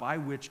power by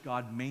which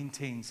God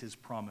maintains his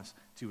promise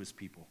to his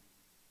people.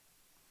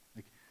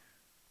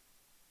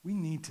 We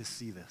need to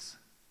see this.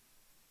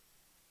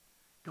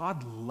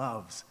 God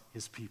loves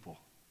his people.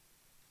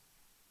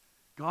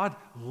 God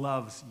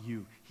loves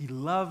you. He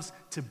loves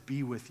to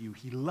be with you.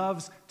 He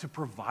loves to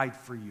provide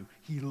for you.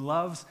 He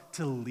loves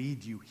to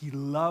lead you. He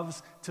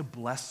loves to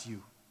bless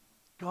you.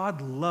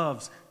 God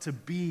loves to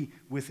be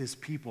with his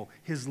people.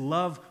 His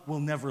love will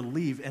never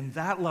leave. And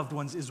that, loved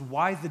ones, is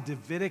why the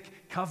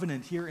Davidic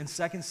covenant here in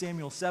 2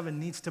 Samuel 7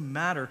 needs to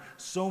matter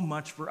so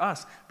much for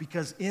us.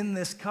 Because in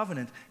this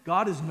covenant,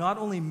 God is not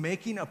only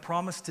making a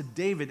promise to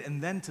David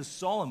and then to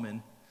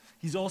Solomon,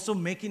 he's also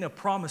making a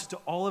promise to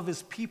all of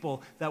his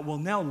people that will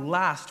now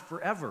last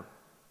forever.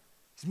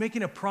 He's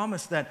making a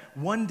promise that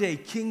one day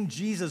King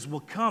Jesus will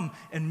come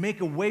and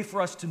make a way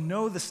for us to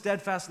know the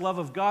steadfast love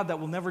of God that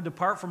will never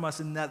depart from us,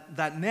 and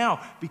that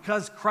now,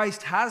 because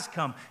Christ has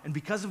come, and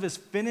because of his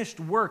finished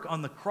work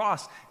on the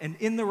cross and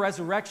in the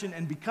resurrection,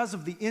 and because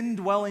of the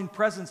indwelling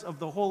presence of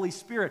the Holy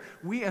Spirit,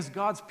 we as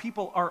God's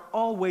people are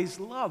always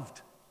loved.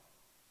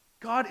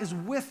 God is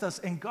with us,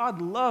 and God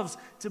loves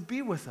to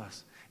be with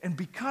us. And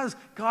because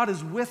God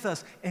is with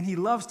us and he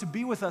loves to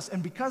be with us,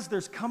 and because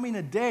there's coming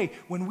a day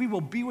when we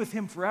will be with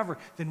him forever,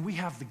 then we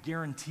have the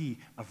guarantee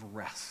of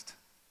rest.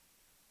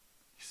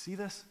 You see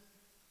this?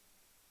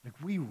 Like,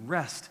 we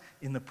rest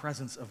in the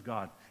presence of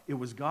God. It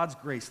was God's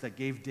grace that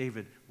gave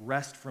David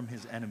rest from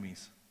his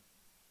enemies.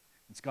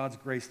 It's God's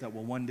grace that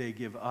will one day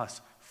give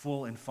us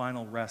full and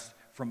final rest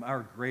from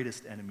our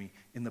greatest enemy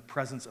in the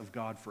presence of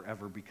God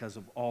forever because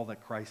of all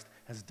that Christ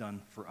has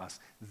done for us.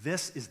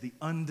 This is the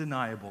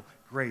undeniable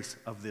grace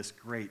of this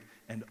great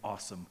and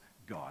awesome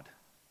God.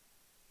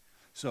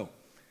 So,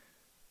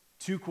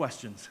 2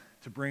 questions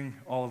to bring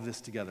all of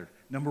this together.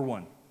 Number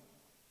 1,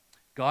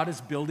 God is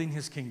building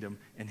his kingdom,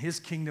 and his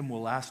kingdom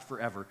will last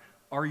forever.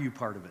 Are you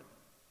part of it?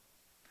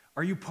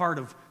 Are you part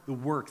of the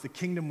work, the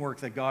kingdom work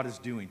that God is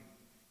doing?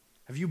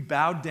 Have you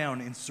bowed down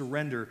in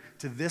surrender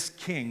to this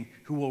king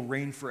who will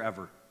reign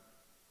forever?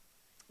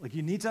 Like,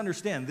 you need to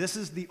understand, this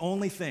is the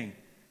only thing,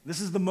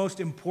 this is the most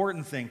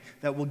important thing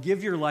that will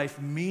give your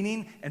life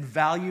meaning and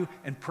value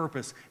and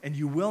purpose. And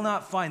you will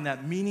not find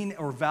that meaning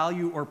or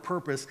value or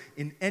purpose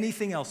in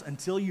anything else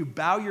until you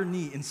bow your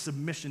knee in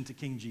submission to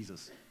King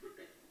Jesus.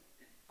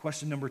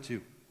 Question number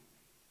 2.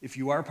 If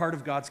you are part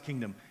of God's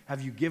kingdom,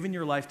 have you given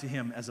your life to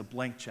him as a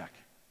blank check?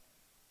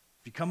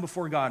 If you come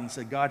before God and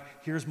say, God,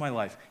 here's my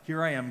life.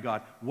 Here I am,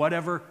 God.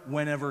 Whatever,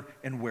 whenever,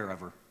 and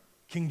wherever.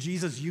 King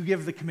Jesus, you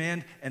give the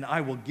command, and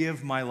I will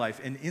give my life.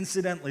 And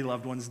incidentally,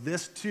 loved ones,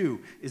 this too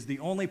is the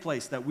only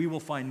place that we will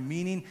find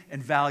meaning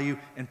and value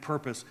and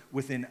purpose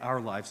within our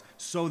lives,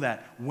 so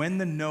that when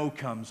the no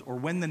comes, or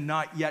when the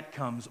not yet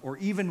comes, or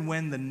even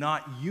when the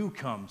not you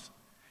comes,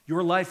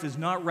 your life is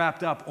not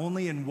wrapped up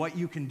only in what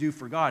you can do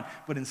for God,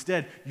 but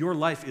instead your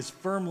life is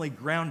firmly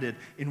grounded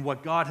in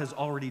what God has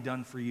already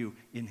done for you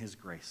in his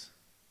grace,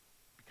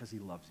 because he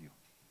loves you.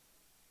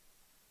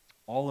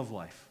 All of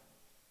life,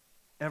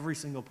 every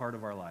single part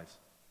of our lives,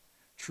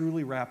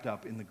 truly wrapped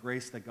up in the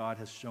grace that God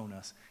has shown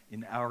us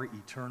in our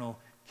eternal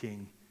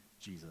King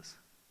Jesus.